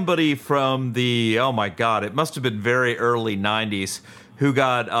know somebody from oh my God, it must have been very early 90s, who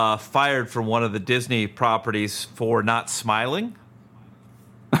got fired from one of the Disney properties for not smiling.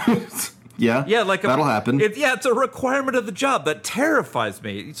 Yeah, like that'll happen. It's a requirement of the job. That terrifies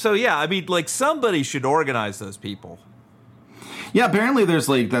me. So yeah, I mean, like, somebody should organize those people. Yeah, apparently there's,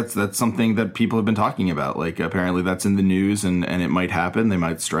 like, that's something that people have been talking about. Like, apparently that's in the news, and it might happen. They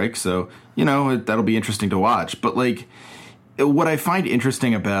might strike. So, that'll be interesting to watch. But, like, what I find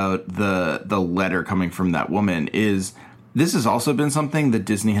interesting about the letter coming from that woman is this has also been something that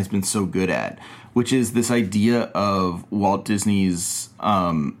Disney has been so good at, which is this idea of Walt Disney's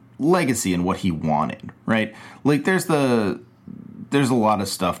legacy and what he wanted, right? Like, there's a lot of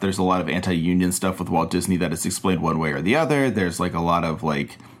stuff. There's a lot of anti-union stuff with Walt Disney that is explained one way or the other. There's, like, a lot of,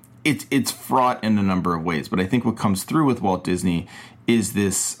 like, it's fraught in a number of ways. But I think what comes through with Walt Disney is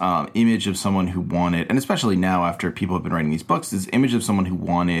this image of someone who wanted, and especially now after people have been writing these books, this image of someone who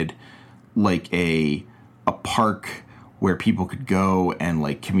wanted, like, a park where people could go and,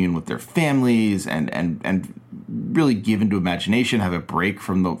 like, commune with their families and really give into imagination, have a break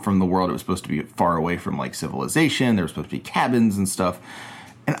from the world. It was supposed to be far away from, like, civilization. There were supposed to be cabins and stuff.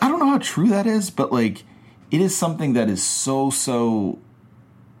 And I don't know how true that is, but, like, it is something that is so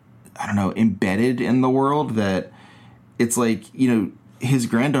I don't know, embedded in the world that it's like, his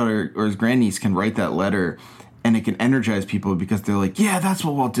granddaughter or his grandniece can write that letter and it can energize people because they're like, yeah, that's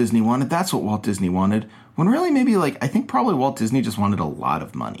what Walt Disney wanted. That's what Walt Disney wanted. When really maybe, like, I think probably Walt Disney just wanted a lot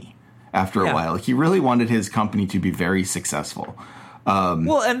of money after a while. Like, he really wanted his company to be very successful.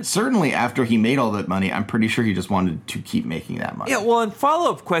 And certainly after he made all that money, I'm pretty sure he just wanted to keep making that money. Yeah, well, and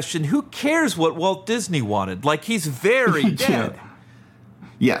follow-up question, who cares what Walt Disney wanted? Like, he's very dead.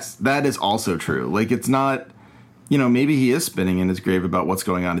 Yes, that is also true. Like, it's not, maybe he is spinning in his grave about what's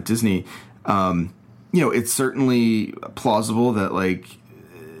going on at Disney. It's certainly plausible that, like,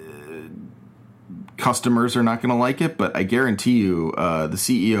 customers are not going to like it, but I guarantee you the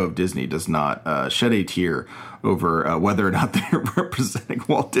CEO of Disney does not shed a tear over whether or not they're representing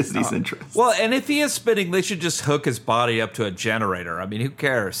Walt Disney's interests. Well, and if he is spinning, they should just hook his body up to a generator. I mean, who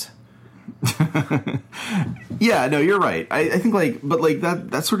cares? Yeah, no, you're right. I think, like, but, like,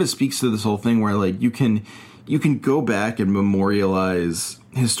 that sort of speaks to this whole thing where, like, you can you can go back and memorialize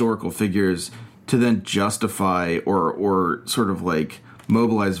historical figures to then justify or sort of like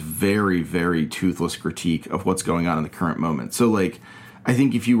mobilize very, very toothless critique of what's going on in the current moment. So like, I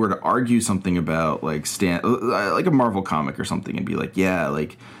think if you were to argue something about like like a Marvel comic or something and be like, yeah,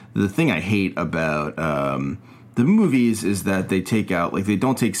 like the thing I hate about the movies is that they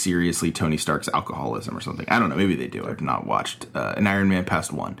don't take seriously Tony Stark's alcoholism or something. I don't know. Maybe they do. I've not watched an Iron Man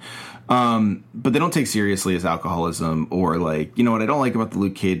past one. But they don't take seriously his alcoholism, or like, you know, what I don't like about the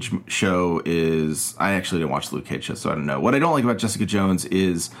Luke Cage show is, I actually didn't watch the Luke Cage show, so I don't know. What I don't like about Jessica Jones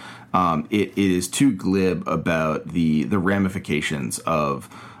is it is too glib about the ramifications of,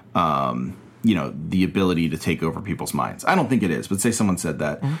 you know, the ability to take over people's minds. I don't think it is, but say someone said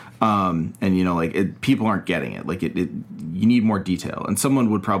that, and you know, like people aren't getting it. Like you need more detail, and someone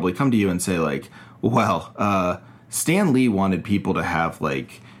would probably come to you and say like, well, Stan Lee wanted people to have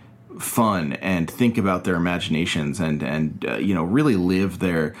like fun and think about their imaginations and you know, really live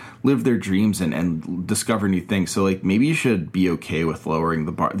their dreams and discover new things. So like maybe you should be okay with lowering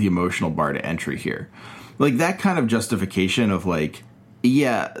the emotional bar to entry here. Like that kind of justification of like,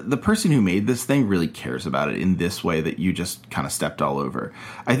 yeah, the person who made this thing really cares about it in this way that you just kind of stepped all over.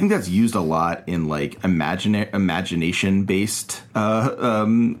 I think that's used a lot in like imagination-based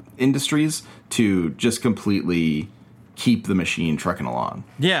industries to just completely keep the machine trucking along.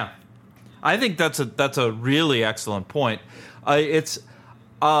 Yeah, I think that's a really excellent point.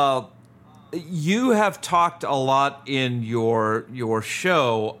 You have talked a lot in your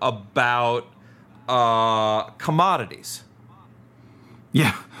show about commodities.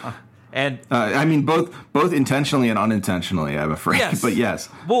 Yeah. And I mean, both intentionally and unintentionally, I'm afraid. Yes. But yes.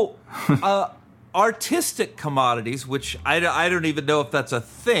 Well, artistic commodities, which I don't even know if that's a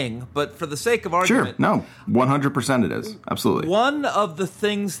thing, but for the sake of argument. Sure. No, 100% it is. Absolutely. One of the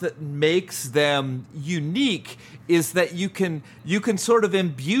things that makes them unique is that you can sort of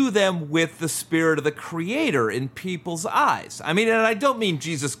imbue them with the spirit of the creator in people's eyes. I mean, and I don't mean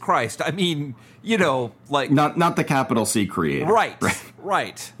Jesus Christ. I mean, you know, like not the capital C creator.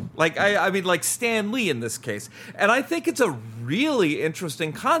 Right. Like I mean, like Stan Lee in this case. And I think it's a really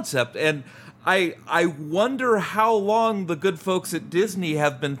interesting concept. And I wonder how long the good folks at Disney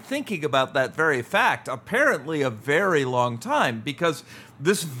have been thinking about that very fact. Apparently a very long time, because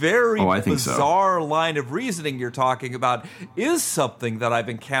this very bizarre line of reasoning you're talking about is something that I've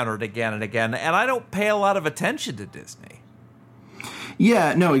encountered again and again, and I don't pay a lot of attention to Disney.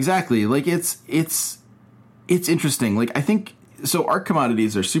 Yeah, no, exactly. Like it's interesting. Like I think so art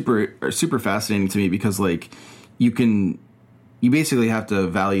commodities are super fascinating to me because like you basically have to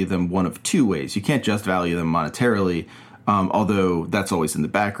value them one of two ways. You can't just value them monetarily, although that's always in the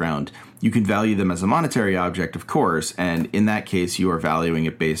background. You can value them as a monetary object, of course, and in that case, you are valuing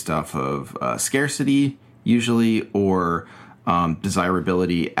it based off of scarcity, usually, or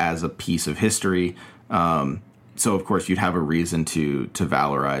desirability as a piece of history. So, of course, you'd have a reason to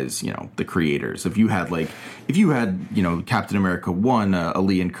valorize, you know, the creators. If you had, you know, Captain America 1,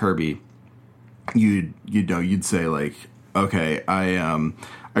 Lee and Kirby, you'd say like, okay,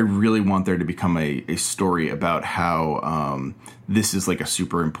 I really want there to become a story about how this is like a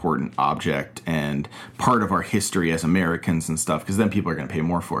super important object and part of our history as Americans and stuff, because then people are going to pay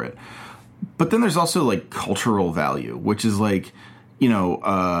more for it. But then there's also like cultural value, which is like, you know,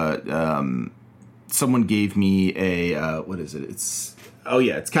 someone gave me a what is it? It's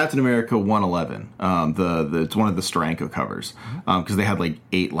Captain America 111. It's one of the Steranko covers because they had like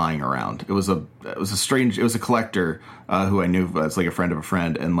 8 lying around. It was a collector who I knew as like a friend of a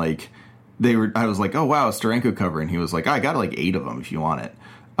friend, and like I was like, oh wow, a Steranko cover, and he was like, I got like 8 of them if you want it,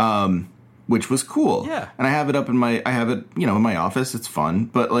 which was cool. Yeah, and I have it in my office. It's fun,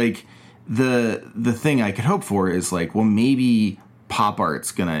 but like the thing I could hope for is like, well, maybe pop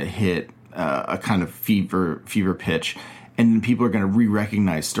art's gonna hit a kind of fever pitch, and people are going to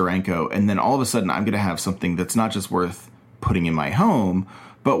re-recognize Steranko, and then all of a sudden I'm going to have something that's not just worth putting in my home,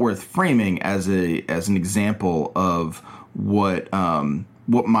 but worth framing as an example of what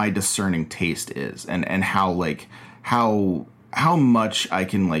my discerning taste is, and how much I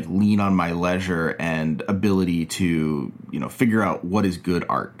can like lean on my leisure and ability to, you know, figure out what is good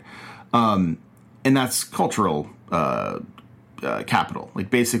art, and that's cultural capital. Like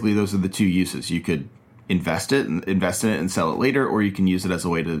basically those are the two uses. You could invest in it and sell it later, or you can use it as a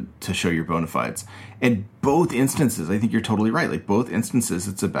way to show your bona fides. In both instances, I think you're totally right. Like both instances,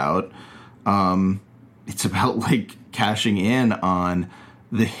 it's about like cashing in on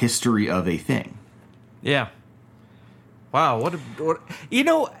the history of a thing. Yeah. Wow. What you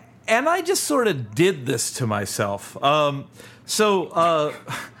know, and I just sort of did this to myself.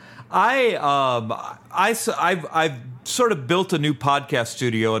 I've sort of built a new podcast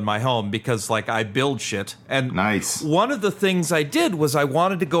studio in my home because like I build shit. And nice. One of the things I did was I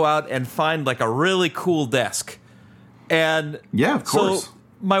wanted to go out and find like a really cool desk. And yeah, of course. So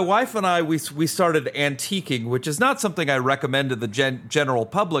my wife and I, we started antiquing, which is not something I recommend to the general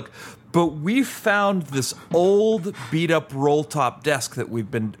public, but we found this old beat-up roll-top desk that we've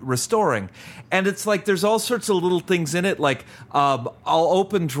been restoring. And it's like there's all sorts of little things in it, like I'll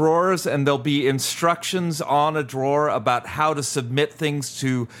open drawers and there'll be instructions on a drawer about how to submit things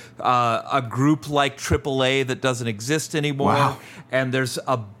to a group like AAA that doesn't exist anymore. Wow. And there's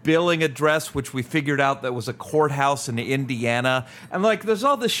a billing address, which we figured out that was a courthouse in Indiana. And, like, there's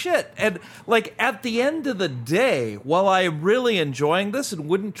all this shit. And, like, at the end of the day, while I am really enjoying this and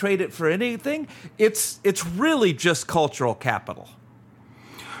wouldn't trade it for anything, it's really just cultural capital.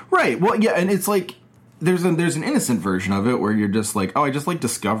 Right. Well, yeah, and it's like there's an innocent version of it where you're just like, oh, I just like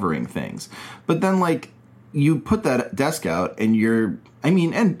discovering things. But then, like, you put that desk out and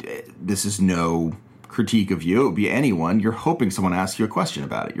and this is no critique of you, it would be anyone, you're hoping someone asks you a question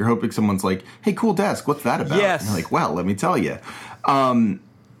about it. You're hoping someone's like, hey, cool desk, what's that about? Yes. And you're like, well, let me tell you.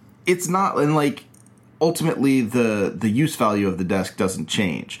 It's not, and like, ultimately the use value of the desk doesn't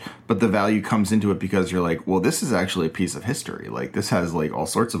change, but the value comes into it because you're like, well, this is actually a piece of history. Like, this has like all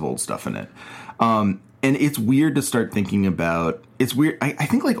sorts of old stuff in it. And it's weird to start thinking about. It's weird. I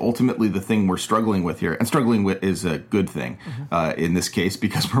think like ultimately the thing we're struggling with here, and struggling with is a good thing in this case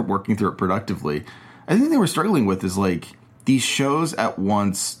because we're working through it productively. I think the thing we're struggling with is like these shows at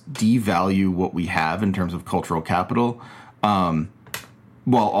once devalue what we have in terms of cultural capital,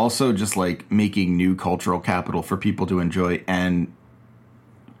 while also just like making new cultural capital for people to enjoy and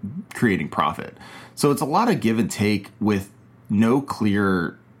creating profit. So it's a lot of give and take with no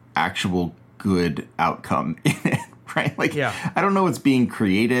clear actual good outcome in it, right? Like, yeah. I don't know what's being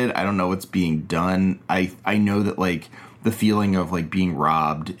created. I don't know what's being done. I know that like the feeling of like being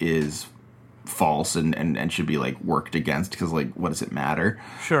robbed is false and should be like worked against because like what does it matter?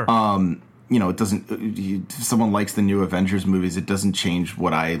 Sure. It doesn't. If someone likes the new Avengers movies, it doesn't change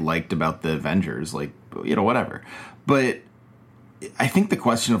what I liked about the Avengers. Like, whatever. But I think the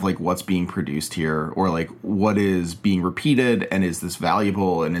question of like what's being produced here, or like what is being repeated, and is this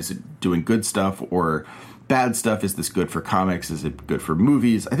valuable, and is it doing good stuff or bad stuff? Is this good for comics? Is it good for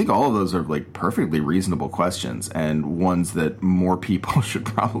movies? I think all of those are like perfectly reasonable questions and ones that more people should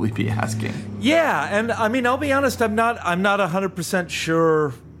probably be asking. Yeah, and I mean, I'll be honest, I'm not 100%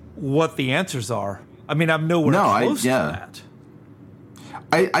 sure what the answers are. I mean, I'm nowhere close to that.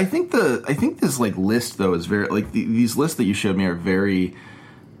 I think this like list though is very like these lists that you showed me are very,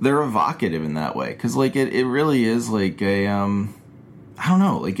 they're evocative in that way because like it really is like a I don't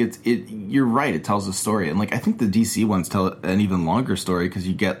know, like you're right, it tells a story, and like I think the DC ones tell an even longer story because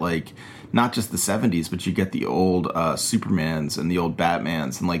you get like not just the 70s, but you get the old Supermans and the old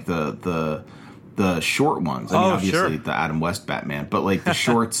Batmans and like the short ones. I mean, obviously the Adam West Batman, but like the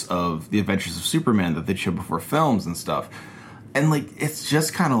shorts of the Adventures of Superman that they show before films and stuff. And like it's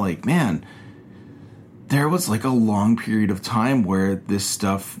just kind of like, man, there was like a long period of time where this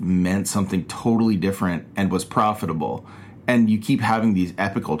stuff meant something totally different and was profitable. And you keep having these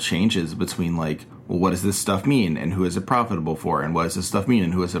epical changes between like, well, what does this stuff mean and who is it profitable for? And what does this stuff mean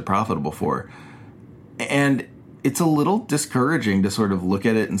and who is it profitable for? And it's a little discouraging to sort of look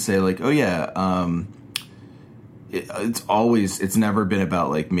at it and say like, oh yeah, it's never been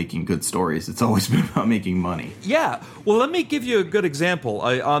about like making good stories. It's always been about making money. Yeah. Well, let me give you a good example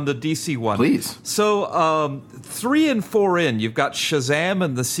on the DC one. Please. So 3 and 4 in, you've got Shazam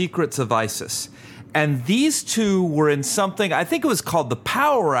and the Secrets of Isis. And these two were in something, I think it was called the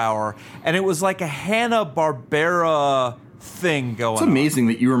Power Hour, and it was like a Hanna-Barbera thing going on. It's amazing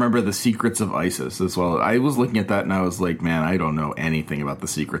that you remember the Secrets of Isis as well. I was looking at that and I was like, man, I don't know anything about the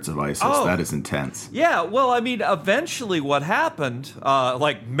Secrets of Isis. Oh. That is intense. Yeah, well, I mean, eventually what happened,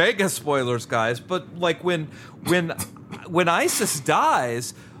 like mega spoilers, guys, but like when Isis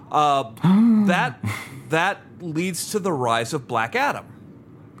dies, that leads to the rise of Black Adam.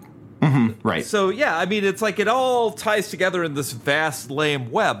 Mm-hmm, right. So, yeah, I mean, it's like it all ties together in this vast,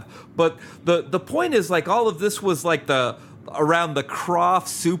 lame web. But the point is, like, all of this was like around the Croft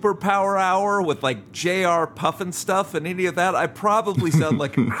Superpower Hour with like J.R. Puffin stuff and any of that. I probably sound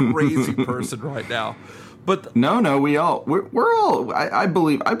like a crazy person right now. But no, we're all. I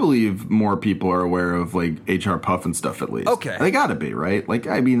believe more people are aware of like H.R. Puffin stuff at least. Okay, they gotta be, right? Like,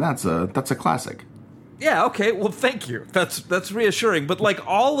 I mean, that's a classic. Yeah, okay. Well, thank you. That's reassuring. But like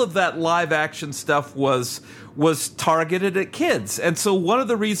all of that live action stuff was targeted at kids. And so one of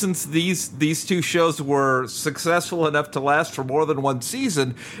the reasons these two shows were successful enough to last for more than one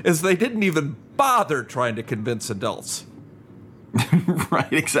season is they didn't even bother trying to convince adults.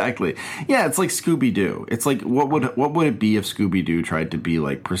 Right, exactly. Yeah, it's like Scooby-Doo. It's like what would it be if Scooby-Doo tried to be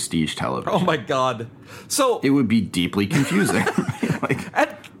like prestige television? Oh my god. So it would be deeply confusing.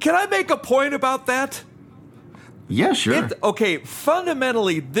 And can I make a point about that? Yeah, sure. Okay,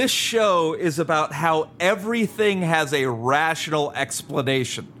 fundamentally, this show is about how everything has a rational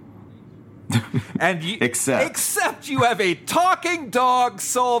explanation. And except you have a talking dog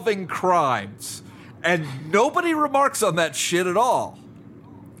solving crimes. And nobody remarks on that shit at all.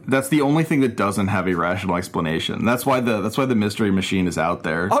 That's the only thing that doesn't have a rational explanation. That's why the mystery machine is out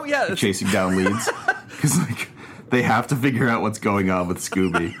there. Oh yeah, chasing down leads. Because like they have to figure out what's going on with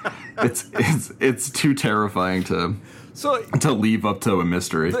Scooby. It's too terrifying to leave up to a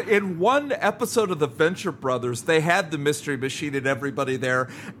mystery. In one episode of the Venture Brothers, they had the mystery machine and everybody there,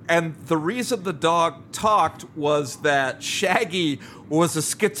 and the reason the dog talked was that Shaggy was a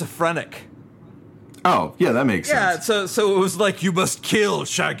schizophrenic. Oh, yeah, that makes sense. Yeah, so it was like, you must kill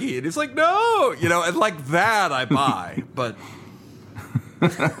Shaggy. And he's like, no! And like that I buy. But...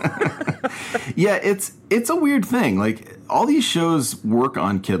 Yeah, it's a weird thing. Like, all these shows work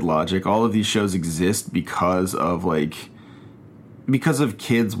on kid logic. All of these shows exist because of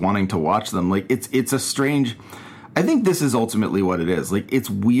kids wanting to watch them. Like, it's a strange... I think this is ultimately what it is. Like,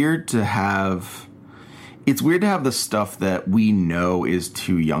 it's weird to have the stuff that we know is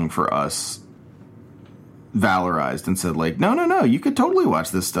too young for us valorized and said like, no, you could totally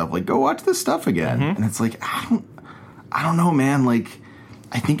watch this stuff. Like, go watch this stuff again. Mm-hmm. And it's like, I don't know, man. Like,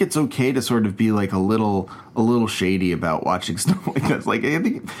 I think it's okay to sort of be like a little shady about watching stuff like this. Like, I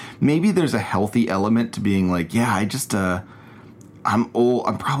think maybe there's a healthy element to being like, yeah, I'm old.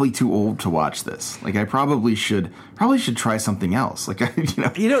 I'm probably too old to watch this. Like, I probably should try something else. Like,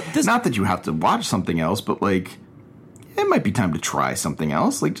 not that you have to watch something else, but like, it might be time to try something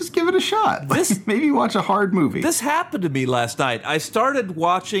else. Like, just give it a shot. Like, maybe watch a hard movie. This happened to me last night. I started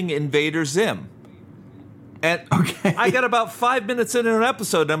watching Invader Zim. And I got about 5 minutes into an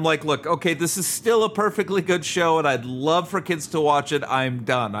episode, and I'm like, look, okay, this is still a perfectly good show, and I'd love for kids to watch it. I'm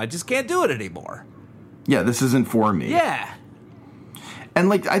done. I just can't do it anymore. Yeah, this isn't for me. Yeah. And,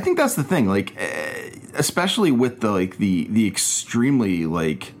 like, I think that's the thing. Like, especially with the extremely,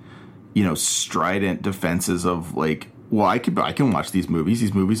 like, strident defenses of, like, well, I can watch these movies.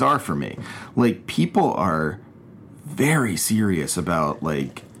 These movies are for me. Like, people are very serious about,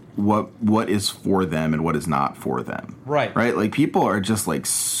 like, what is for them and what is not for them. Right. Right? Like, people are just, like,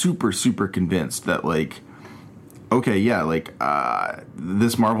 super, super convinced that, like, okay, yeah, like,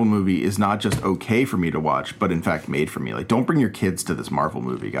 this Marvel movie is not just okay for me to watch, but in fact made for me. Like, don't bring your kids to this Marvel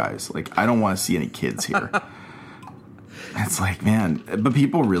movie, guys. Like, I don't want to see any kids here. It's like, man, but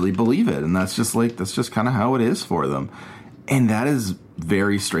people really believe it, and that's just kind of how it is for them. And that is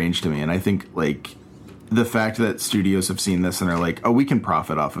very strange to me. And I think, like, the fact that studios have seen this and are like, oh, we can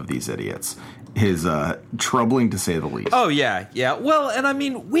profit off of these idiots is troubling to say the least. Oh, yeah. Well, and I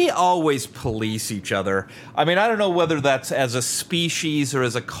mean, we always police each other. I mean, I don't know whether that's as a species or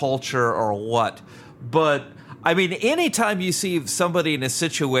as a culture or what, but I mean, anytime you see somebody in a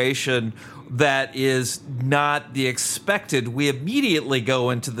situation that is not the expected, we immediately go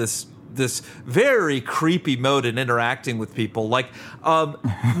into this very creepy mode in interacting with people. Like,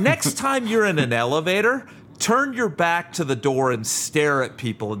 next time you're in an elevator, turn your back to the door and stare at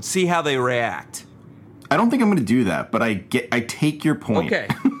people and see how they react. I don't think I'm going to do that, but I take your point. Okay.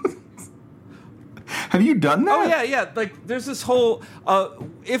 Have you done that? Oh, yeah. Like, there's this whole...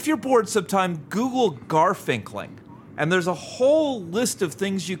 if you're bored sometime, Google Garfinkling. And there's a whole list of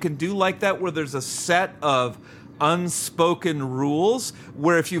things you can do like that where there's a set of unspoken rules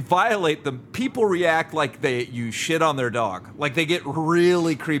where if you violate them, people react like you shit on their dog. Like, they get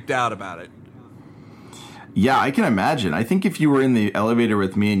really creeped out about it. Yeah, I can imagine. I think if you were in the elevator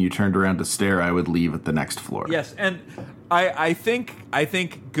with me and you turned around to stare, I would leave at the next floor. Yes, and I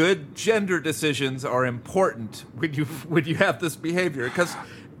think good gender decisions are important when you have this behavior, because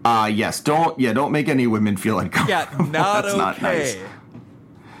yes, don't make any women feel uncomfortable. Yeah, not That's okay. Not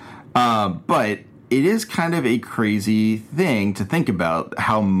nice. But it is kind of a crazy thing to think about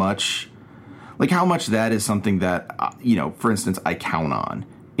how much that is something that for instance, I count on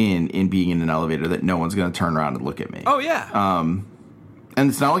in being in an elevator, that no one's going to turn around and look at me. Oh yeah. And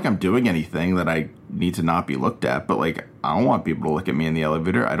it's not like I'm doing anything that I need to not be looked at, but like I don't want people to look at me in the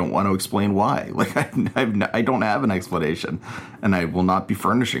elevator. I don't want to explain why. Like I don't have an explanation, and I will not be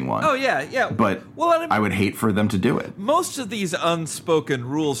furnishing one. Oh yeah. But I would hate for them to do it. Most of these unspoken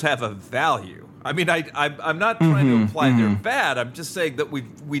rules have a value. I mean, I'm not trying to imply they're bad. I'm just saying that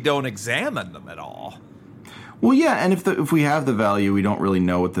we don't examine them at all. Well, yeah, and if we have the value, we don't really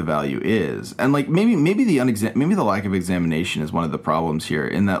know what the value is, and like maybe the lack of examination is one of the problems here.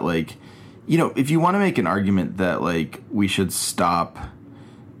 In that, like, you know, if you want to make an argument that like we should stop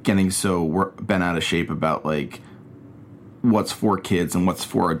getting so bent out of shape about like what's for kids and what's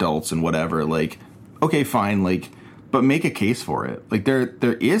for adults and whatever, like, okay, fine, like, but make a case for it. Like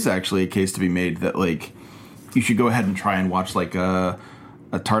there is actually a case to be made that like you should go ahead and try and watch like a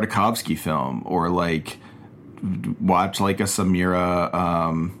Tartakovsky film, or like watch like a Samira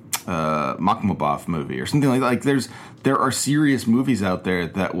Makhmalbaf movie or something like that. Like there are serious movies out there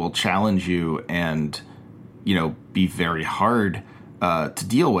that will challenge you and, you know, be very hard to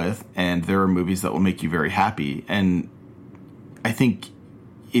deal with, and there are movies that will make you very happy. And I think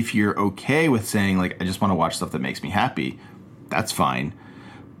if you're okay with saying like I just want to watch stuff that makes me happy, that's fine.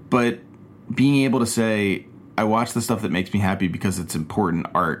 But being able to say I watch the stuff that makes me happy because it's important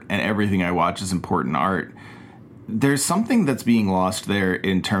art, and everything I watch is important art, there's something that's being lost there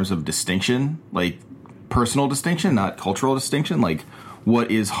in terms of distinction, like personal distinction, not cultural distinction, like what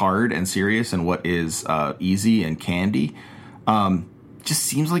is hard and serious and what is easy and candy. Just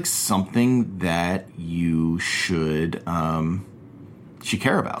seems like something that you should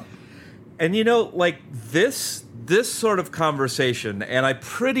care about. And you know, like this sort of conversation, and I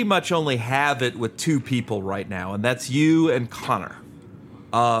pretty much only have it with two people right now, and that's you and Connor.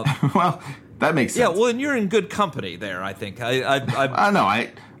 Well, that makes sense. Yeah, well, and you're in good company there, I think.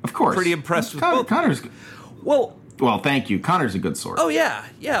 Of course. Pretty impressed with both. Connor's. Well, thank you. Connor's a good source. Oh, yeah.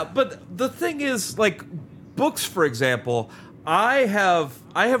 But the thing is, like, books, for example, I have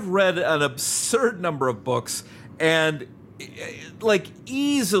read an absurd number of books, and like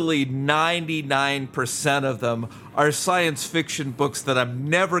easily 99% of them are science fiction books that I'm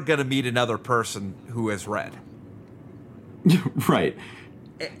never going to meet another person who has read. Right.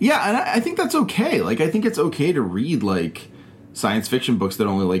 Yeah, and I think that's okay. Like, I think it's okay to read, like, science fiction books that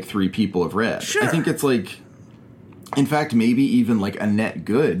only, like, 3 people have read. Sure. I think it's, like, in fact, maybe even, like, a net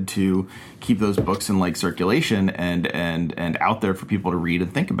good to keep those books in, like, circulation and out there for people to read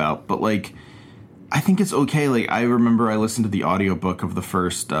and think about. But, like, I think it's okay. Like, I remember I listened to the audiobook of the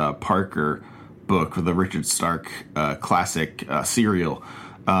first Parker book, the Richard Stark classic serial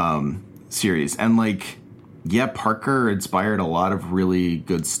series. And, like, yeah, Parker inspired a lot of really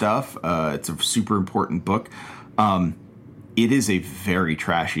good stuff. It's a super important book. It is a very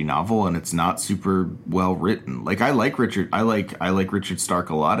trashy novel, and it's not super well written. Like, I like Richard Stark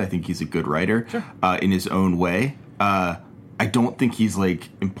a lot. I think he's a good writer. Sure. In his own way. I don't think he's like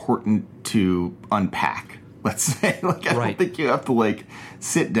important to unpack. Let's say, like, I don't think you have to like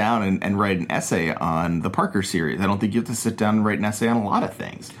sit down and write an essay on the Parker series. I don't think you have to sit down and write an essay on a lot of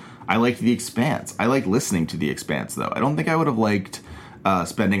things. I liked The Expanse. I like listening to The Expanse, though. I don't think I would have liked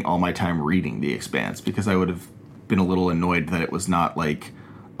spending all my time reading The Expanse, because I would have been a little annoyed that it was not, like,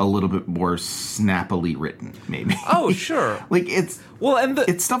 a little bit more snappily written, maybe. Oh, sure. Like, it's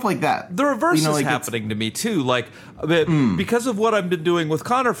stuff like that. The reverse is happening to me, too. Like, because of what I've been doing with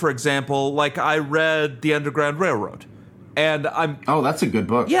Connor, for example, like, I read The Underground Railroad. And that's a good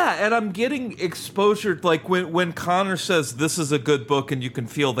book. Yeah, and I'm getting exposure, like when Connor says this is a good book, and you can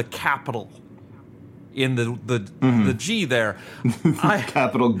feel the capital in the G there.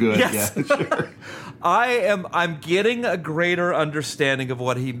 Capital good. Yes. Yeah, sure. I'm getting a greater understanding of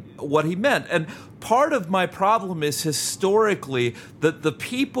what he meant. And part of my problem is historically that the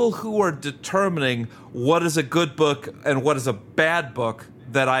people who are determining what is a good book and what is a bad book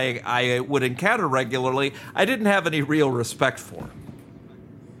that I would encounter regularly, I didn't have any real respect for.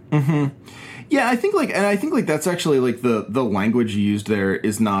 Mm-hmm. Yeah, I think that's actually like the language you used there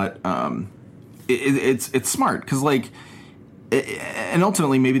is not it's smart, because like, and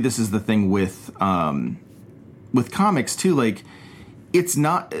ultimately maybe this is the thing with comics too. Like, it's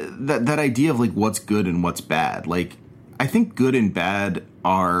not that idea of like what's good and what's bad. Like, I think good and bad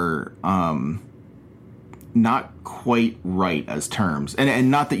are not quite right as terms, and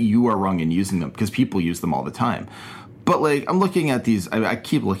not that you are wrong in using them, because people use them all the time. But like, I'm looking at these, I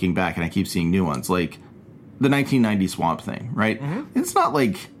keep looking back and I keep seeing new ones, like the 1990 Swamp Thing, right? Mm-hmm.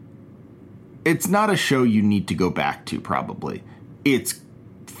 It's not a show you need to go back to, probably. It's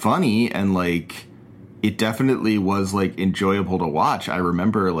funny, and like, it definitely was like enjoyable to watch. I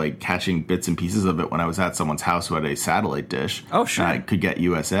remember like catching bits and pieces of it when I was at someone's house who had a satellite dish. Oh, sure. And I could get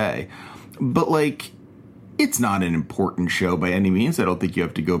USA. but like, it's not an important show by any means. I don't think you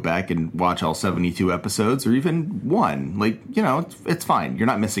have to go back and watch all 72 episodes or even one. Like, you know, it's fine. You're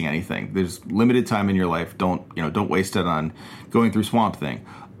not missing anything. There's limited time in your life. Don't waste it on going through Swamp Thing.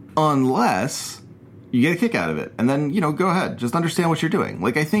 Unless you get a kick out of it. And then, you know, go ahead. Just understand what you're doing.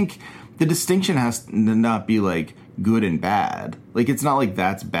 Like, I think the distinction has to not be like good and bad. Like, it's not like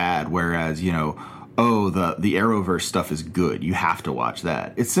that's bad, whereas, you know, oh, the Arrowverse stuff is good. You have to watch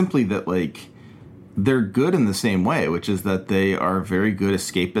that. It's simply that, like, they're good in the same way, which is that they are very good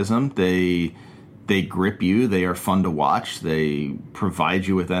escapism. They grip you. They are fun to watch. They provide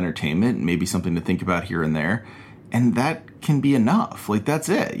you with entertainment, maybe something to think about here and there. And that can be enough. Like, that's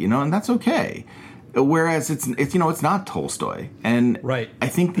it, you know, and that's okay. Whereas it's you know, it's not Tolstoy. And right. I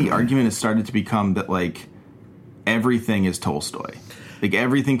think the argument has started to become that, like, everything is Tolstoy. Like,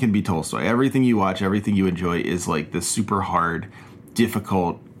 everything can be Tolstoy. Everything you watch, everything you enjoy is, like, this super hard,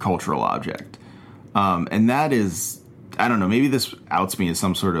 difficult cultural object. And that is, I don't know, maybe this outs me as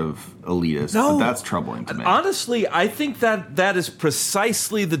some sort of elitist, but that's troubling to me. Honestly, I think that is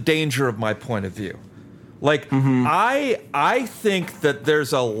precisely the danger of my point of view. Like, I think that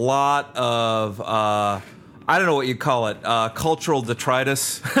there's a lot of, I don't know what you call it, cultural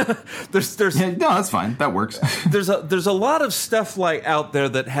detritus. there's no, that's fine. That works. there's a lot of stuff like out there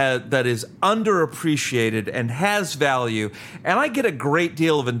that is underappreciated and has value, and I get a great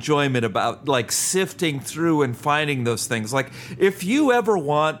deal of enjoyment about like sifting through and finding those things. Like, if you ever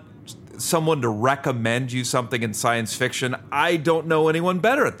want someone to recommend you something in science fiction, I don't know anyone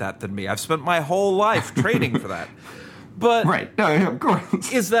better at that than me. I've spent my whole life training for that. But right, no, of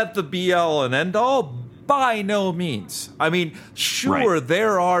course. Is that the be all and end all? By no means. I mean, sure, right.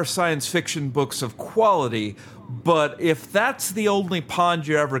 There are science fiction books of quality, but if that's the only pond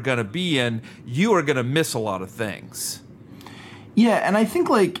you're ever going to be in, you are going to miss a lot of things. Yeah, and I think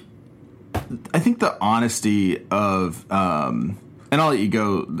the honesty of, and I'll let you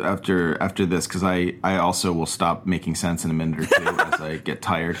go after this, because I also will stop making sense in a minute or two as I get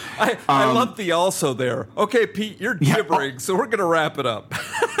tired. I love the also there. Okay, Pete, you're gibbering, so we're going to wrap it up.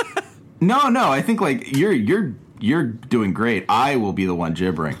 No, I think like you're doing great. I will be the one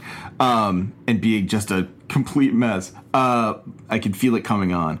gibbering, and being just a complete mess. I can feel it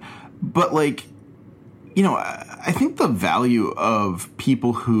coming on, but like, you know, I think the value of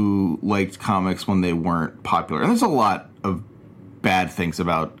people who liked comics when they weren't popular, and there's a lot of bad things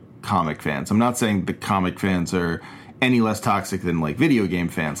about comic fans. I'm not saying the comic fans are any less toxic than like video game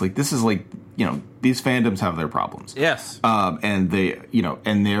fans. Like, this is like, you know, these fandoms have their problems. Yes. And they, you know,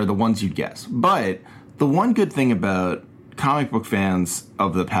 and they're the ones you'd guess. But the one good thing about comic book fans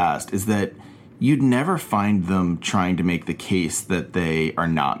of the past is that you'd never find them trying to make the case that they are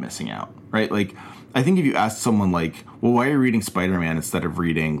not missing out, right? Like, I think if you asked someone like, well, why are you reading Spider-Man instead of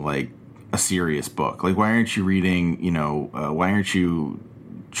reading like a serious book? Like, why aren't you reading, you know, why aren't you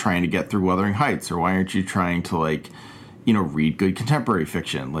trying to get through Wuthering Heights? Or why aren't you trying to, like, you know, read good contemporary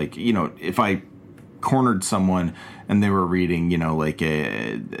fiction? Like, you know, if I cornered someone and they were reading, you know, like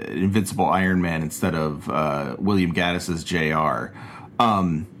an Invincible Iron Man instead of William Gaddis's J.R.,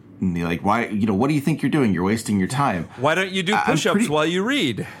 and they're like, why, you know, what do you think you're doing? You're wasting your time. Why don't you do push-ups while you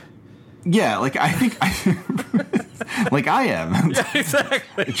read? Yeah, like, I think like I am. Yeah,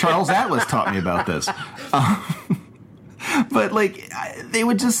 exactly. Charles Atlas taught me about this. But like, they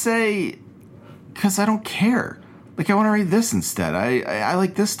would just say, because I don't care. Like, I want to read this instead. I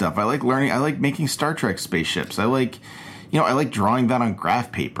like this stuff. I like learning. I like making Star Trek spaceships. I like, you know, I like drawing that on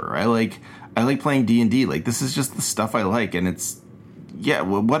graph paper. I like playing D&D. Like, this is just the stuff I like, and it's, yeah,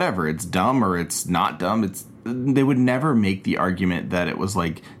 whatever. It's dumb or it's not dumb. They would never make the argument that it was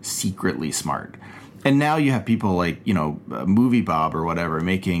like secretly smart. And now you have people like, you know, Movie Bob or whatever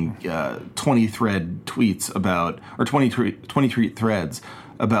making 20 thread tweets about, or 23 threads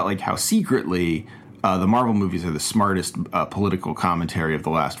about like how secretly the Marvel movies are the smartest political commentary of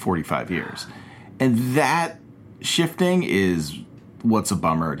the last 45 years. And that shifting is what's a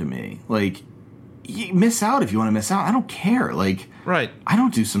bummer to me. Like, you miss out if you want to miss out. I don't care. Like, right. I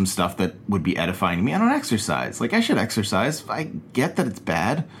don't do some stuff that would be edifying to me. I don't exercise. Like, I should exercise. I get that it's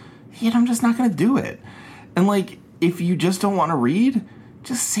bad, yet I'm just not going to do it. And like, if you just don't want to read,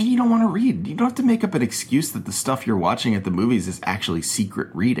 just say you don't want to read. You don't have to make up an excuse that the stuff you're watching at the movies is actually secret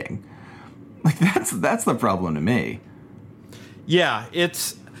reading. Like, that's the problem to me. Yeah,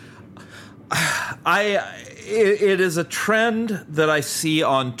 it is a trend that I see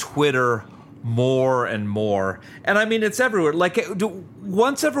on Twitter more and more. And I mean, it's everywhere. Like,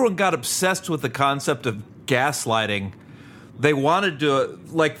 once everyone got obsessed with the concept of gaslighting, they wanted to,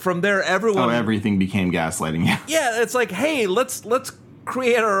 like, from there, everyone... Oh, everything became gaslighting, yeah. Yeah, it's like, hey, let's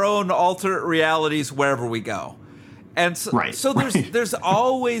create our own alternate realities wherever we go. And so, Right, so there's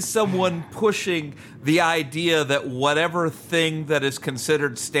always someone pushing the idea that whatever thing that is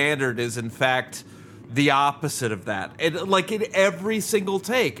considered standard is in fact the opposite of that. And like in every single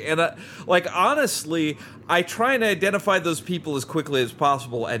take. And like honestly, I try and identify those people as quickly as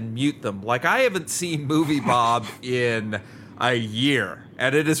possible and mute them. Like I haven't seen Movie Bob in a year,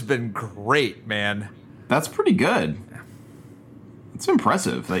 and it has been great, man. That's pretty good. It's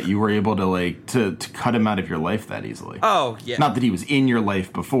impressive that you were able to like to cut him out of your life that easily. Oh yeah. Not that he was in your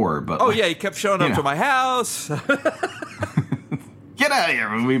life before, but yeah, he kept showing up to my house. Get out of here,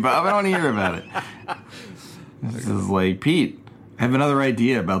 Movie Bob. I don't want to hear about it. This is like, Pete, I have another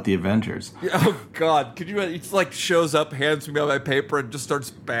idea about the Avengers. Oh God, could you? He like shows up, hands me my paper, and just starts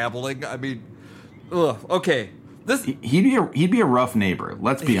babbling. I mean, ugh. Okay, this he'd be a rough neighbor.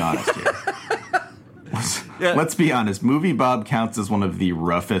 Let's be honest here. Let's be honest. Movie Bob counts as one of the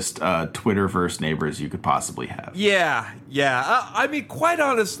roughest Twitterverse neighbors you could possibly have. Yeah. I mean, quite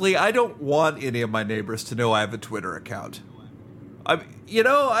honestly, I don't want any of my neighbors to know I have a Twitter account. I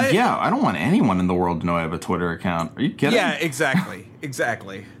don't want anyone in the world to know I have a Twitter account. Are you kidding? Yeah, exactly.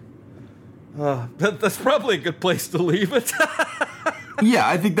 That's probably a good place to leave it. Yeah,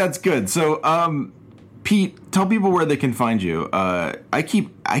 I think that's good. So, Pete, tell people where they can find you. I keep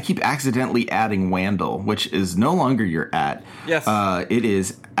accidentally adding Wandle, which is no longer your @. Yes. It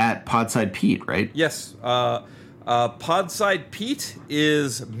is @Podside Pete, right? Yes. Podside Pete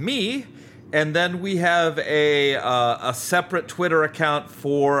is me. And then we have a separate Twitter account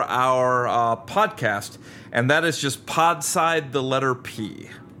for our podcast, and that is just Podside the letter P.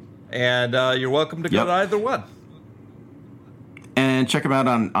 And you're welcome to go to either one. And check them out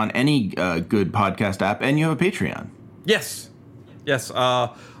on any good podcast app, and you have a Patreon. Yes.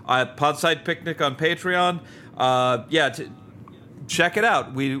 Podside Picnic on Patreon. Check it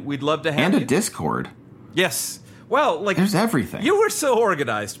out. We'd love to have and a Discord. Yes. Well, like there's everything. You were so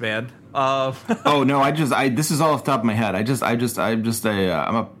organized, man. Oh no, this is all off the top of my head.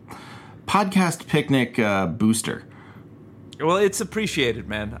 I'm a podcast picnic booster. Well, it's appreciated,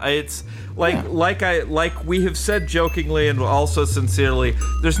 man. It's like we have said jokingly and also sincerely.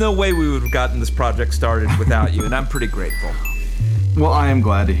 There's no way we would have gotten this project started without you, and I'm pretty grateful. Well, I am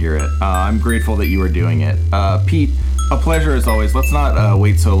glad to hear it. I'm grateful that you are doing it, Pete. A pleasure as always. Let's not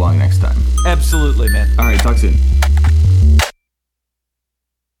wait so long next time. Absolutely, man. All right, talk soon.